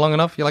dog's around long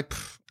enough, you're like,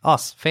 "Pff,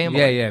 us,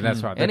 family. Yeah,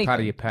 that's right. They're part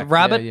of your pack.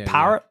 Rabbit, Yeah, yeah,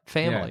 parrot, yeah.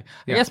 family.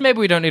 Yeah. I guess maybe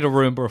we don't need a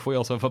Roomba if we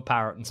also have a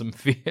parrot and some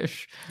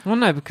fish. Well,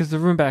 no, because the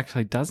Roomba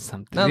actually does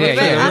something. No, Yeah,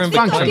 that's yeah, true. I Roomba think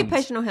functions.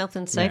 occupational health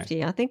and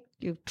safety. I think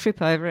you trip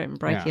over it and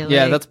break Yeah. your leg.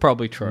 Yeah, that's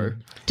probably true.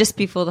 just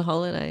before the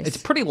holidays. It's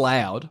pretty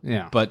loud.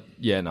 Yeah. But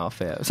yeah, no,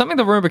 fair. Something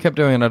the Roomba kept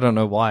doing, and I don't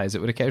know why, is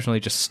it would occasionally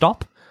just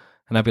stop,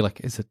 and I'd be like,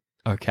 is it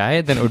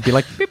okay? Then it would be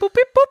like, beep, boop,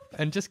 beep, boop,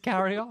 and just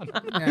carry on.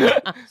 Yeah.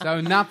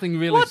 So nothing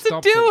really What's it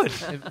stops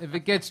doing? If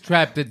it gets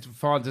trapped, it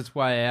finds its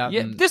way out.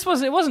 Yeah, and-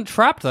 it wasn't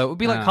trapped though. It would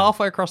be like No.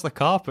 halfway across the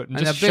carpet and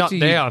And just I bet shut you-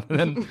 down. And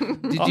then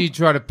Did you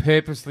try to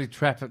purposely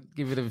trap it,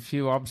 give it a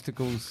few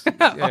obstacles?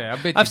 Yeah,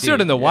 I bet I've you stood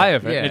did. in the way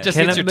of it. Yeah. It just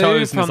Can hits it your move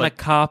toes and from it's like,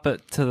 the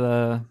carpet to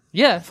the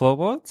yeah.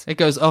 floorboards? It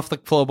goes off the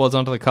floorboards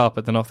onto the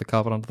carpet, then off the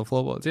carpet onto the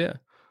floorboards. Yeah,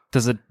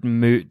 Does it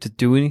move to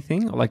do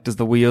anything? Or like, does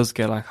the wheels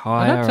get like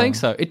I higher? don't think or-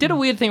 so. It did a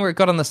weird thing where it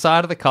got on the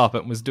side of the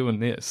carpet and was doing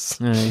this,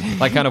 Yeah.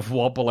 like kind of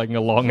wobbling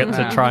along it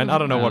to try and I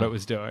don't know what it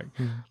was doing,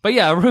 but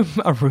yeah, a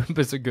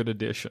Roomba's a good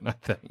addition, I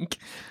think.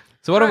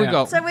 So what have we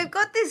got? So we've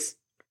got this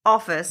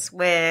office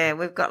where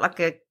we've got like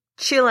a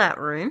chill out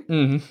room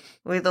Mhm.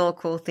 with all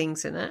cool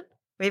things in it.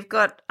 We've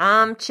got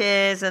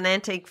armchairs and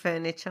antique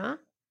furniture.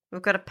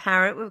 We've got a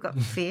parrot. We've got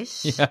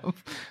fish. Yeah, we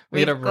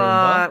We've had a Roomba.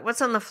 got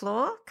what's on the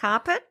floor?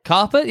 Carpet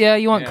Carpet. Yeah,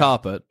 you want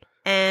carpet.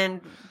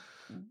 and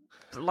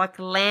like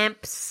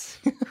lamps.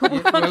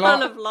 What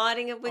kind of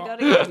lighting have we got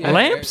here?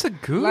 Lamps are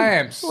good.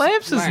 Lamps.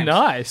 Lamps is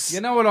nice.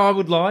 You know what I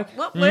would like?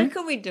 What work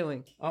are we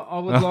doing? I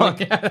would like.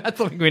 Yeah, that's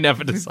something we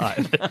never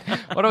decided.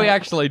 What are we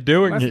actually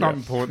doing That's here? not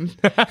important.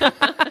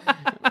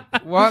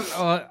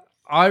 What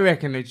I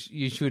reckon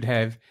you should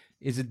have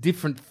is a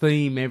different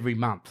theme every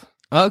month.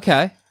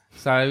 Okay.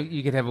 So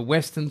you could have a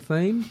Western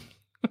theme.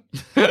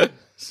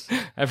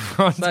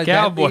 Everyone's So that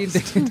cowboys.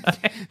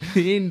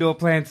 the indoor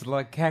plants are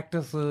like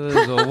cactuses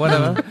or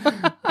whatever.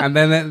 And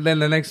then the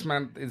next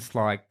month it's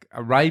like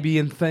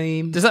Arabian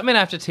theme. Does that mean I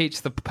have to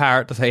teach the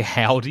parrot to say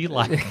howdy?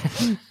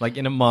 Like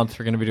in a month,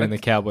 we're going to be doing the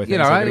cowboy thing. you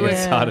know, so we're going to get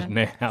yeah. started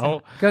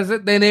now. Because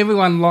then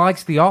everyone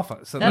likes the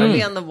office. So That'll then-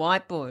 be on the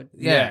whiteboard.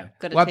 yeah.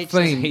 Got to What teach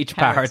theme? Each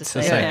parrot to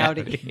say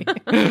howdy.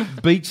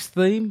 Beach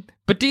theme.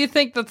 But do you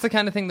think that's the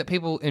kind of thing that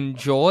people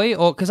enjoy?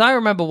 Or because I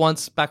remember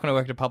once back when I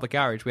worked at Public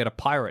Garage, we had a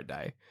pirate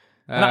day.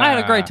 And I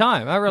had a great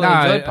time. I really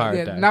enjoyed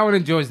Pirate Day. No one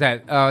enjoys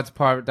that. Oh, it's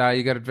Pirate Day.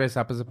 You got to dress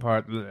up as a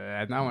pirate.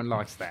 Blah, no one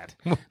likes that.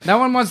 No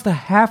one wants to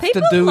have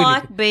People to do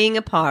like it. being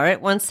a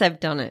pirate once they've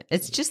done it.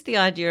 It's just the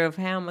idea of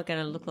how am I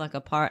going to look like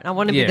a pirate? I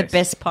want to be the Yes.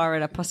 best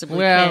pirate I possibly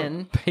Well,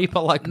 can.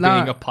 People like No,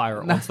 being a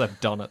pirate once they've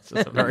done it. So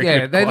it's a very Yeah,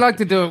 good they'd quote. like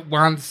to do it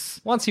once.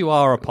 Once you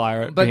are a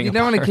pirate, But being you a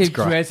don't want to pirate's keep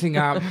great. dressing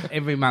up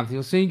every month.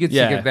 You'll soon get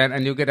Yeah. sick of that,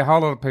 and you'll get a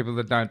whole lot of people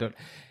that don't do it.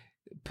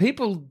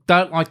 People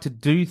don't like to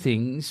do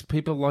things.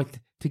 People like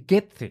to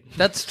get things.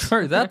 That's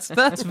true. That's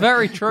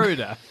very true,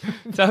 Dave.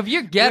 So if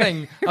you're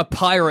getting a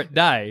pirate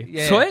day,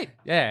 Yeah. sweet,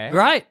 Yeah.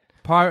 great.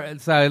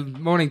 Pirate. So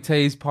morning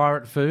teas,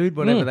 pirate food,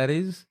 whatever that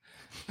is.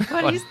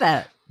 What is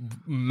that?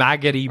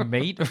 maggoty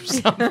meat or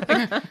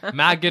something.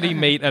 Maggoty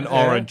meat and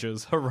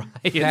oranges. Hooray.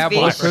 It's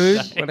Cowboy fish.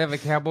 food, whatever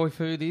cowboy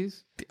food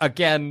is.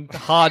 Again,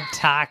 hard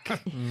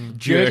tack,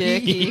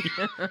 jerky.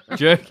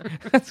 Jerky.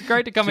 It's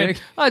great to come in.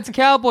 Jerky. Oh, it's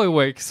Cowboy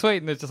Week. Sweet.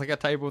 And there's just like a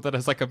table that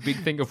has like a big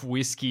thing of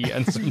whiskey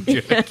and some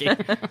jerky.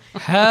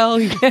 Hell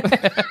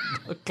yeah.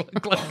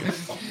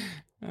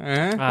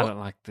 I don't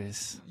like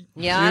this.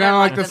 Yeah, You I don't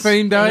like the this.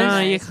 theme days? No,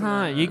 you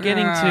can't. You're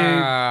getting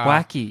too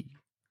wacky.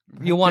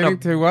 You want Getting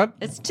to... to what?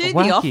 It's too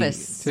Wacky. The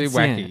Office. Too Yeah.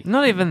 wacky.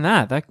 Not even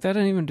that. They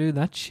don't even do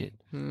that shit.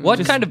 What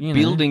Just, kind of you know.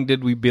 building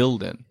did we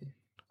build in?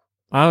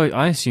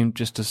 I assumed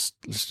just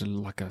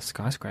like a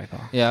skyscraper.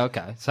 Yeah,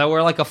 okay. So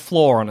we're like a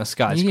floor on a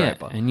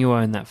skyscraper. Yeah, and you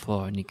own that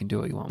floor and you can do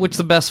what you want. Which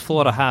the best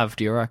floor to have,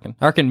 do you reckon?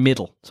 I reckon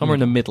middle. Somewhere in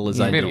the middle is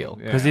Middle, ideal.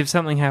 yeah. Because if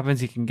something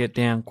happens, you can get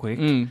down quick.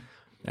 And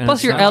Plus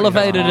it's you're not-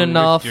 elevated Long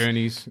enough. with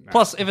journeys. No.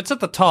 Plus, if it's at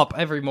the top,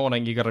 every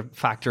morning you got to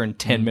factor in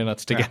 10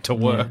 minutes to get to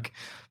work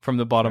from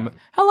the bottom.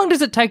 How long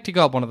does it take to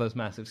go up one of those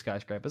massive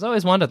skyscrapers? I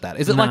always wondered that.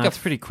 Is it No, like it's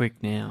pretty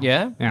quick now.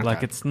 Yeah? Yeah. Like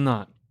Okay. it's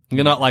not.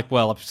 You're not like,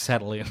 well, I'm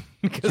settling.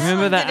 Do you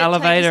remember Did that it take us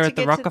elevator to at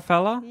the get to-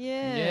 Rockefeller?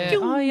 Yeah.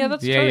 Oh, yeah,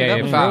 that's Yeah, true. yeah, That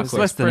yeah. was Fast. real It's quick.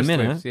 less than a First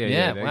minute. lifts,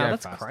 Yeah, they wow, go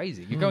that's fast.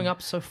 crazy. You're going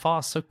up so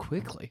fast so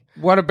quickly.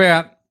 What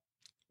about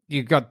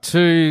you've got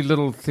two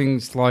little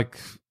things like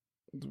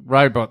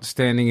robots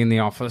standing in the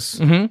office.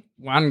 Mm-hmm.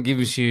 One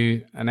gives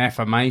you an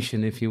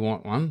affirmation if you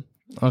want one,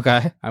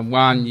 Okay. and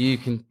one you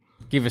can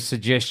give a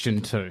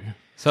suggestion to.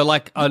 So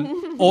like an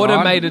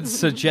automated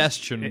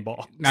suggestion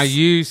box. Now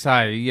you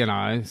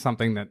say,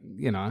 something that,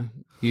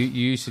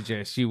 you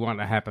suggest you want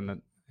to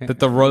happen. That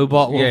the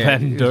robot will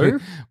then do?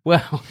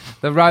 Well,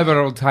 the robot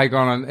will take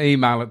on and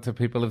email it to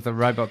people if the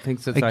robot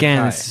thinks it's Again,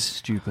 okay. this is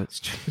stupid.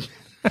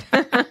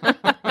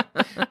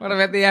 What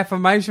about the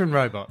affirmation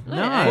robot?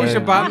 No. Push a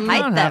button. I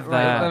hate don't that have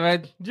that.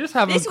 robot. Just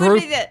have This a would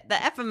group. be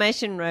the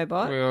affirmation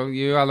robot. Well,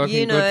 you are looking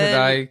You know, good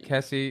today,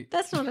 Cassie.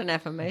 That's not an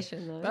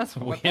affirmation, though. That's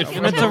weird.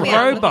 And it's Tell a me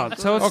I'm robot,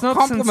 looking so it's Or not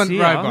compliment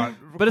sincere. robot.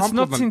 But it's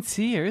not Compliment.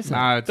 sincere, is it?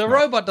 No, it's The not.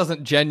 robot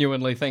doesn't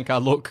genuinely think I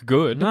look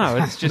good. No,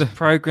 it's just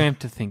programmed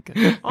to think it.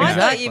 I thought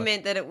Exactly. you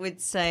meant that it would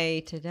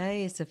say,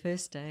 today is the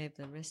first day of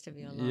the rest of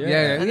your life.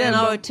 Yeah, And then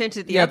yeah, I would turn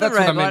to the yeah, other that's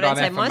what I meant robot and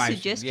by say, my affirmation.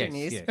 suggestion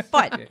Yes, is yes.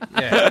 fight.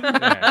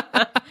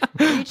 Yeah.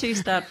 You two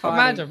start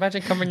fighting.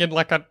 Imagine coming in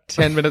like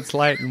 10 minutes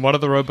late and one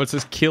of the robots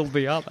has killed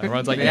the other.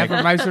 Everyone's like, The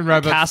affirmation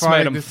robot Cass fighting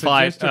made him the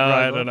fight. suggestion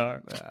I robot. don't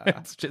know.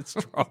 It's just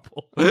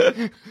trouble.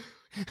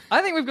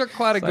 I think we've got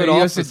quite a So good your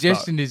office,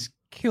 suggestion is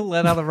kill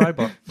that other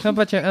robot. though. How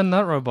about you end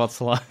that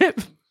robot's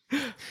life?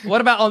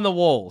 What about on the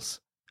walls?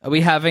 Are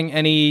we having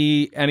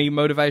any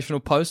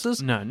motivational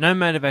posters? No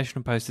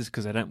motivational posters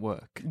because they don't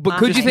work. But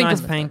could you Just think nice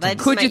of paintings. They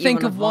just could you make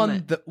think wanna of one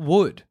vomit. that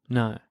would?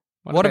 No.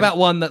 What about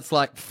one that's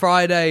like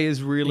Friday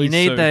is really You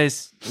need soon?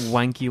 those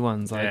wanky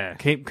ones like Yeah.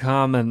 keep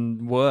calm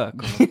and work.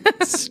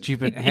 Or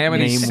stupid. How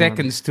many meme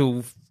seconds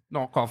till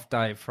knock off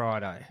day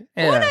Friday?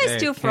 Four days Yeah,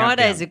 till countdown.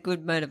 Friday is a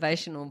good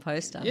motivational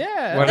poster.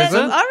 Yeah. What is it?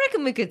 I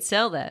reckon we could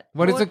sell that.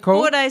 What is it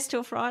called? 4 days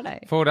till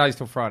Friday. 4 days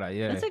till Friday,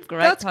 yeah. That's a great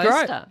That's poster.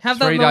 great. Have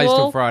that 3 on the days wall.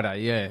 till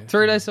Friday, yeah.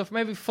 3 days off,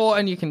 maybe 4,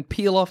 and you can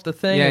peel off the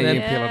thing. Yeah, and then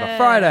you peel it off.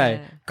 Friday,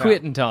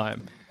 quitting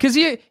time. Because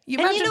you And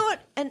imagine you know what?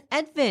 An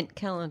advent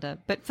calendar,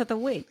 but for the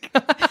week.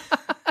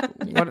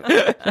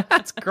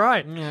 that's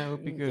great. Yeah, it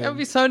would be good. That would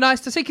be so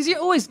nice to see because you're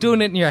always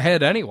doing it in your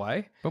head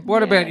anyway. But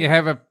what about you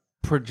have a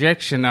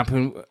projector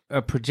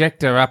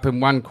up in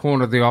one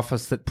corner of the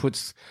office that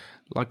puts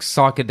like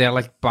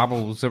psychedelic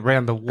bubbles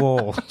around the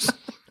walls?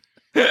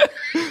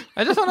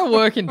 I just want to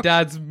work in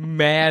Dad's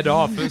mad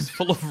office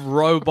full of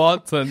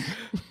robots and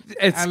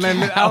it's And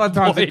then other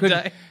times Cowboy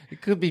Day.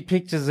 it could be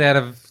pictures out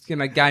of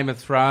Game of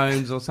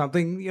Thrones or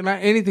something.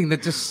 Anything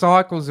that just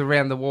cycles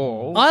around the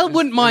wall. I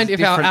wouldn't mind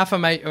if our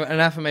different- an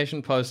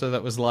affirmation poster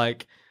that was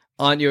like,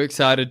 "Aren't you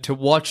excited to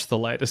watch the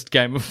latest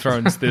Game of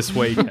Thrones this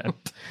weekend?"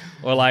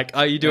 Or like,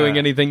 "Are you doing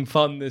anything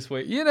fun this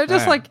week?" Just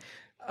Yeah. like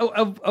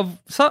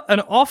an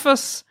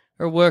office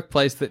or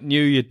workplace that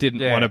knew you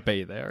didn't Yeah. want to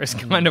be there is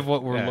kind of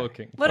what we're Yeah.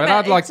 looking. What But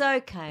about I'd like- it's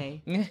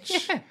okay? Yeah,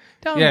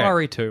 don't Yeah.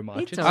 worry too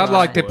much. It's I'd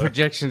like the work.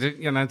 projections,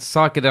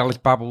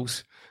 psychedelic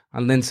bubbles,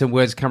 and then some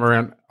words come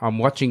around. I'm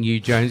watching you,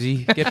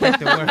 Jonesy. Get back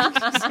to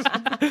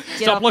work. Get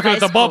Stop off looking at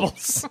the Facebook.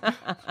 bubbles.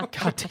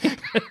 God damn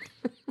it.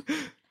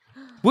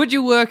 Would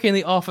you work in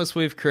the office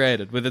we've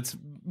created with its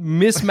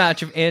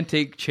mismatch of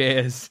antique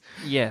chairs?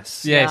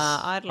 Yes. Yes,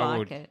 I'd I like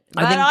would. it.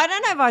 But I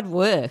don't know if I'd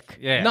work.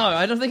 Yeah. No,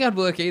 I don't think I'd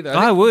work either.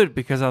 I would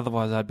because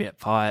otherwise I'd get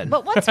fired.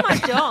 But what's my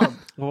job?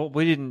 Well,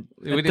 we didn't.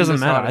 We It didn't doesn't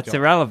decide matter. a It's job.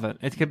 irrelevant.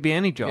 It could be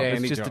any job. Yeah, it's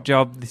any just a job.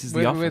 job. This is the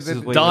With- office. with is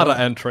the where you Data work.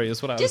 entry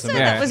is what I was Just so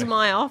imagining. that was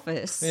my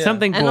office.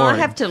 Something And boring. I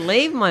have to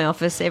leave my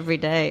office every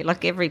day,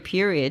 like every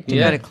period to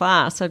Yeah. go to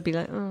class. I'd be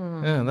like,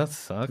 oh. Yeah, that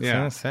sucks.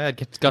 Yeah. Yeah,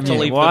 sad. Got to Yeah,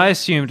 leave. well, I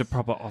assumed a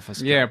proper office.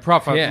 Job. Yeah,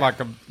 proper Yeah. like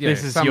a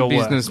This is some your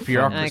work. business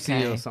bureaucracy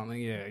Okay. or something.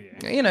 Yeah,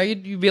 yeah.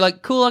 you'd be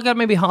like, cool. I got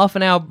maybe half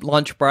an hour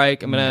lunch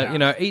break. I'm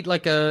gonna, eat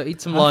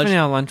some Half lunch. an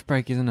hour lunch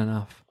break isn't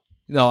enough.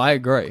 No, I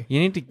agree. You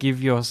need to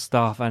give your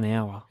staff an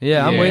hour.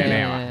 Yeah, I'm with an you.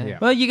 hour, yeah.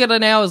 Well, you get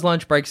an hour's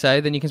lunch break,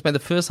 say, then you can spend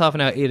the first half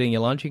an hour eating your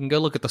lunch. You can go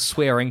look at the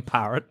swearing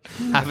parrot,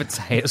 have it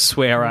say a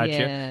swear at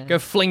Yeah. you. Go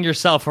fling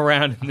yourself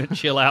around in the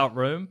chill out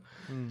room.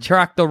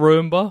 Track the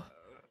Roomba.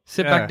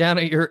 Sit back down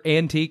at your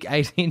antique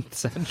 18th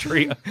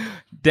century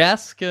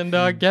desk and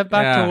get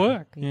back to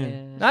work. Yeah.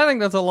 I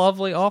think that's a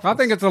lovely office. I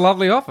think it's a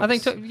lovely office. I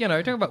think, talking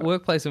about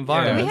workplace Do we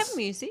environments. have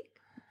music?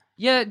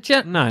 Yeah,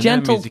 No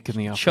gentle music in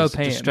the office.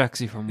 Chopin. It distracts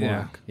you from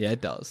Yeah. work. Yeah,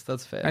 it does.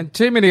 That's fair. And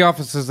too many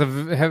offices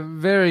have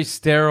very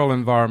sterile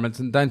environments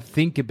and don't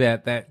think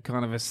about that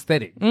kind of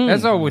aesthetic.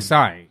 That's all we're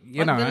saying.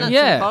 You know. Like the nuts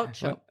Yeah. and bolts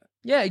shop.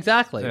 Yeah,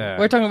 exactly. Yeah.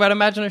 We're talking about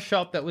imagine a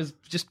shop that was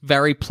just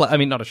very I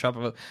mean, not a shop,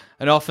 but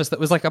an office that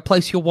was like a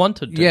place you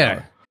wanted to Yeah.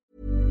 go.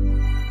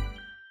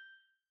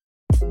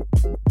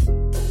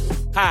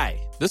 Hi,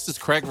 this is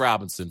Craig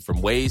Robinson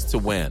from Ways to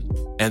Win,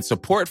 and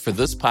support for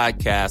this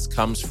podcast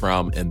comes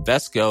from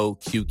Invesco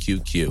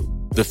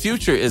QQQ. The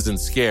future isn't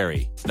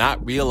scary.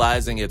 Not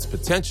realizing its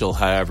potential,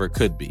 however,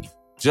 could be.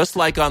 Just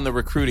like on the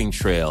recruiting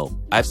trail,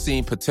 I've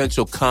seen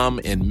potential come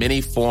in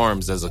many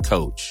forms as a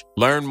coach.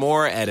 Learn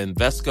more at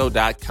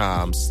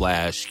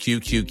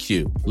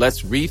Invesco.com/QQQ.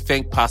 Let's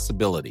rethink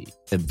possibility.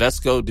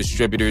 Invesco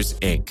Distributors,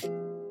 Inc.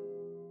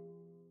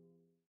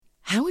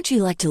 How would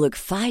you like to look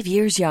 5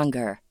 years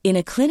younger? In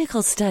a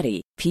clinical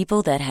study,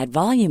 people that had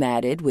volume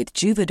added with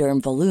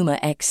Juvederm Voluma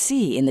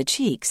XC in the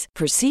cheeks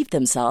perceived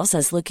themselves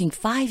as looking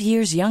 5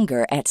 years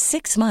younger at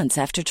 6 months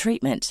after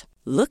treatment.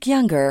 Look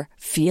younger,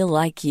 feel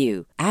like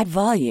you. Add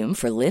volume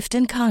for lift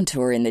and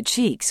contour in the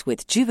cheeks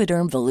with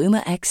Juvederm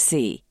Voluma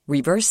XC.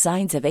 Reverse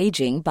signs of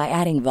aging by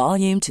adding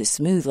volume to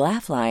smooth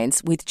laugh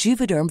lines with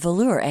Juvederm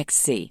Volure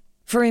XC.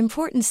 For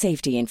important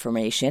safety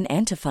information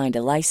and to find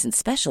a licensed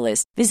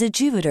specialist, visit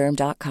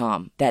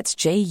Juvederm.com. That's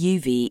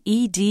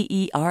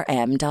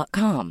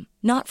JUVEDERM.com.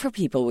 Not for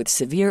people with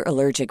severe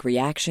allergic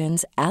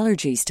reactions,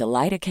 allergies to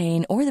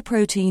lidocaine, or the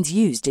proteins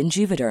used in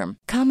Juvederm.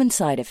 Common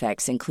side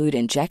effects include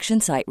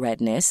injection site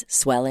redness,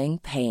 swelling,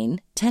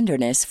 pain,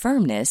 tenderness,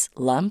 firmness,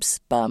 lumps,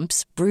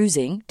 bumps,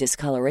 bruising,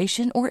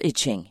 discoloration, or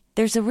itching.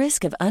 There's a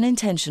risk of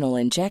unintentional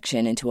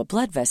injection into a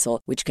blood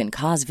vessel, which can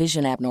cause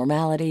vision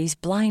abnormalities,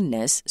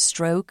 blindness,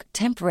 stroke,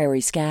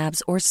 temporary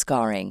scabs, or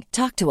scarring.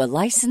 Talk to a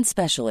licensed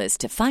specialist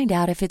to find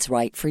out if it's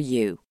right for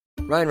you.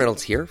 Ryan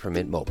Reynolds here from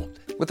Mint Mobile.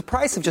 With the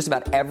price of just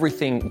about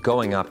everything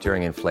going up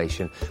during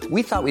inflation,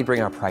 we thought we'd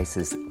bring our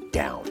prices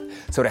down.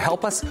 So to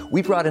help us,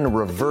 we brought in a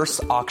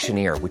reverse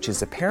auctioneer, which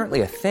is apparently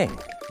a thing.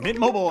 Mint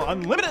Mobile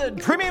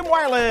Unlimited Premium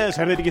Wireless.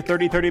 How to get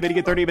 30, 30, bit to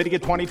get 30, bit to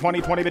get 20,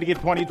 20, 20, bit to get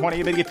 20, 20,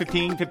 bit to get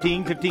 15,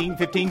 15, 15,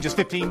 15, just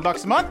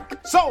 $15 a month?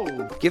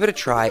 Sold! Give it a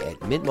try at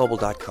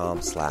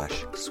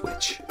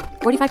mintmobile.com/switch.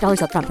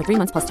 $45 up front for 3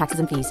 months plus taxes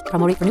and fees.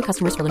 Promo rate for new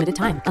customers for limited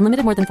time.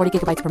 Unlimited more than 40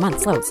 gigabytes per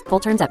month. Slows full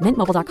terms at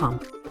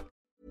mintmobile.com.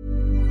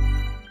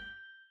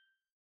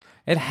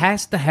 It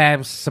has to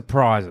have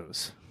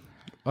surprises.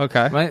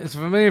 Okay. Right?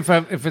 For me, if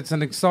it's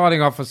an exciting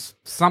office,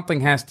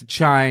 something has to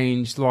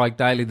change like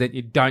daily that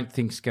you don't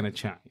think's going to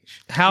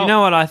change. How You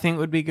know what I think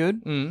would be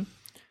good?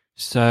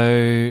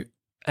 So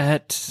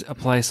at a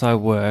place I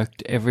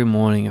worked, every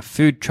morning a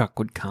food truck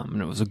would come,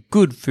 and it was a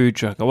good food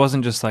truck. It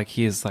wasn't just like,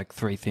 here's like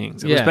 3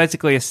 things. It was Yeah.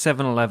 basically a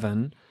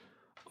 7-Eleven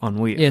on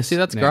wheels. Yeah, see,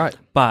 that's great.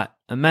 But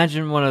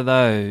imagine one of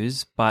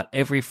those, but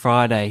every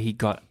Friday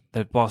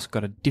the boss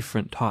got a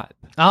different type.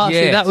 Oh,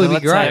 see, Yeah, that would so be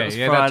let's great. say It was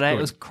Yeah, that's Friday, good.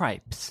 it was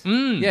crepes.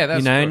 Yeah, that's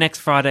You know, good. next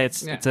Friday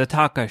it's Yeah. a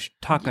taco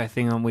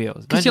thing on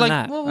wheels. Because you're like,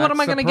 Imagine that. well, what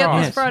am I That's going to get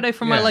this surprise. Friday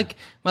for Yeah.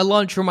 my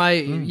lunch or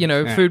my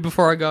food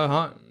before I go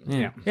home?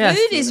 Yeah. Yeah,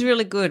 Food is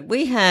really good.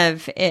 We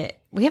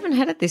haven't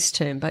had it this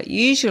term, but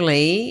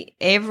usually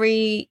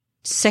every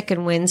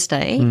second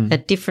Wednesday, a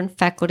different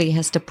faculty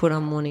has to put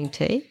on morning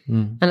tea,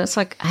 and it's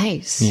like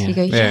ace. Yeah. You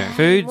go,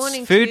 Yeah.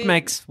 morning Food tea.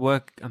 makes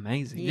work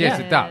amazing. Yes,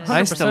 it does. I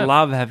used to 100%.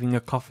 love having a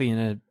coffee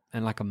and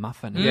like a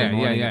muffin every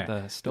morning at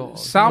the store.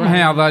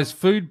 Somehow those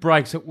food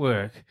breaks at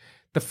work,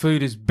 the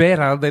food is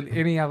better than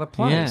any other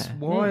place. Yeah.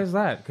 Why is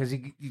that? Because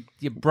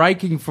you're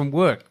breaking from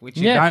work, which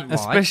you don't like.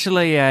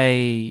 Especially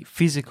a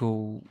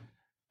physical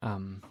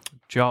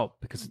job,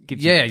 because it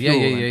gives you Yeah, fuel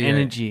and yeah.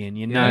 energy, and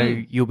you know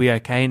you'll be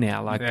okay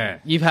now. Like, Yeah.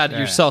 You've had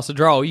your sausage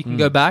roll, you can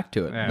go back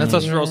to it. Yeah. That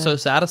sausage roll is so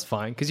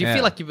satisfying because you Yeah.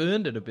 feel like you've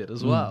earned it a bit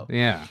as well.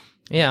 Yeah.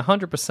 Yeah,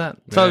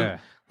 100%. So Yeah.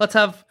 let's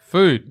have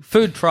Food.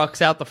 food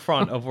trucks out the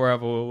front of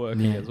wherever we're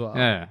working as well.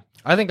 Yeah.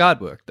 I think I'd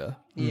work there.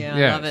 Yeah,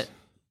 Yes. I love it.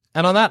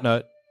 And on that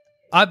note,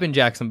 I've been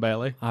Jackson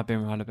Bailey. I've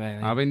been right about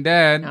it. I've been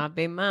Dad. I've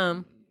been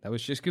mum. That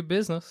was just good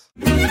business.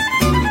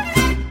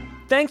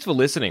 Thanks for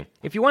listening.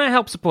 If you want to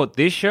help support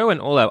this show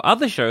and all our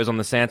other shows on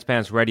the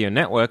Sanspants Radio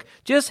Network,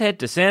 just head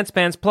to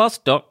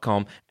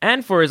sanspantsplus.com,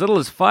 and for as little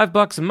as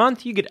 $5 a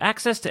month, you get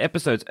access to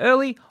episodes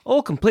early,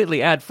 all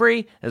completely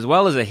ad-free, as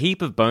well as a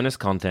heap of bonus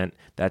content.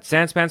 That's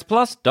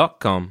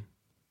sanspantsplus.com.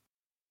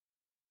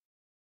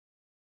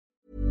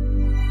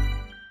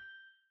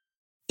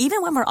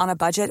 Even when we're on a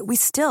budget, we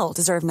still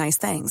deserve nice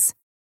things.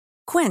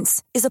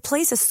 Quince is a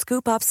place to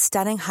scoop up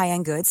stunning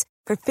high-end goods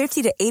for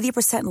 50 to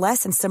 80%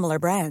 less than similar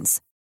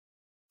brands.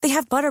 They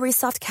have buttery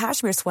soft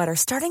cashmere sweaters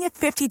starting at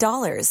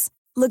 $50,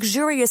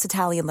 luxurious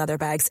Italian leather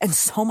bags, and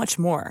so much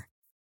more.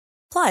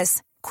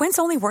 Plus, Quince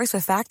only works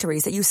with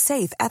factories that use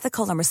safe,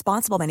 ethical, and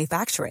responsible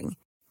manufacturing.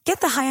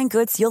 Get the high-end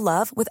goods you'll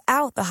love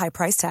without the high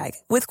price tag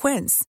with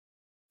Quince.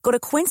 Go to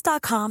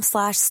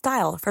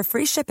quince.com/style for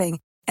free shipping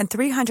and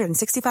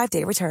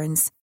 365-day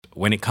returns.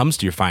 When it comes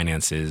to your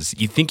finances,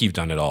 you think you've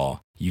done it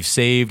all. You've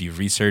saved, you've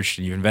researched,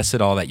 and you've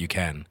invested all that you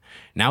can.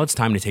 Now it's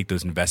time to take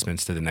those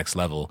investments to the next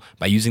level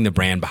by using the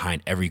brand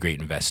behind every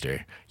great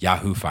investor,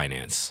 Yahoo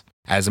Finance.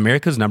 As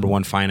America's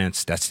 #1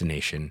 finance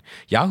destination,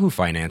 Yahoo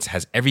Finance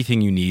has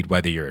everything you need,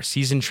 whether you're a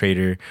seasoned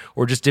trader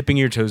or just dipping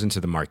your toes into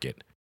the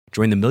market.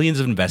 Join the millions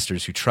of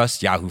investors who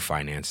trust Yahoo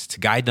Finance to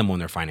guide them on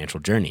their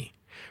financial journey.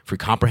 For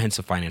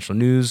comprehensive financial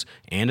news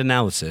and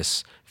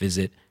analysis,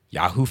 visit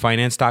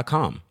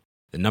yahoofinance.com,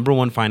 the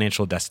 #1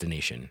 financial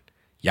destination,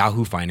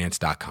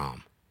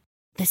 yahoofinance.com.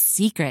 The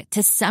secret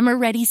to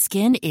summer-ready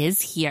skin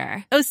is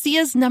here.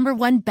 Osea's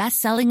 #1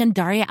 best-selling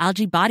Undaria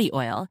Algae Body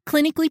Oil,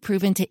 clinically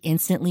proven to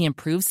instantly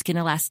improve skin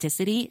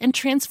elasticity and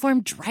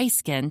transform dry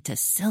skin to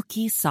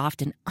silky,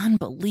 soft, and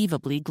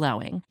unbelievably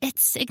glowing.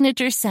 Its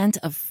signature scent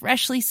of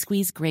freshly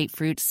squeezed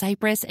grapefruit,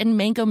 cypress, and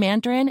mango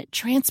mandarin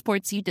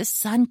transports you to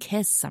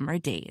sun-kissed summer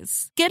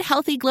days. Get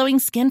healthy, glowing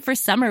skin for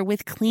summer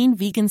with clean,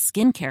 vegan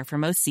skincare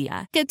from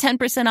Osea. Get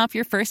 10% off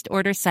your first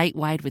order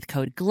site-wide with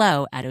code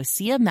GLOW at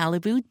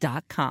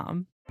OseaMalibu.com.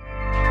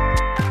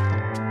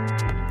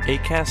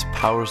 Acast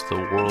powers the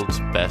world's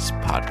best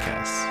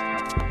podcasts.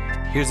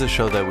 Here's a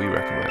show that we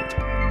recommend.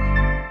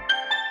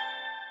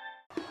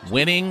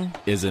 Winning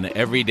is an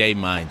everyday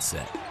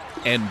mindset,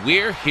 and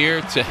we're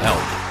here to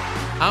help.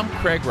 I'm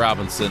Craig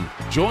Robinson.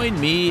 Join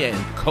me and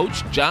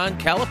Coach John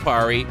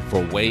Calipari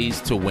for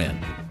Ways to Win.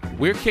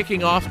 We're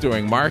kicking off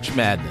during March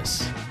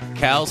Madness.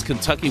 Cal's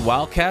Kentucky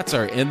Wildcats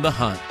are in the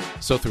hunt.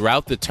 So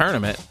throughout the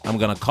tournament, I'm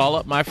going to call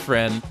up my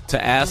friend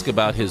to ask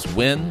about his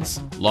wins,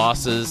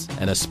 losses,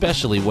 and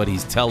especially what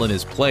he's telling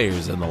his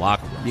players in the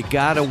locker room. You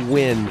got to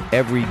win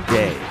every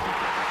day.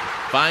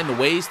 Find the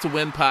Ways to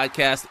Win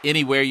podcast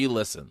anywhere you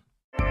listen.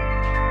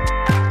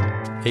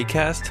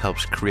 Acast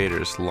helps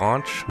creators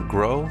launch,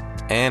 grow,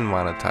 and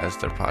monetize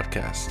their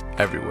podcasts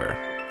everywhere.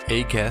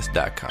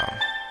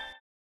 Acast.com.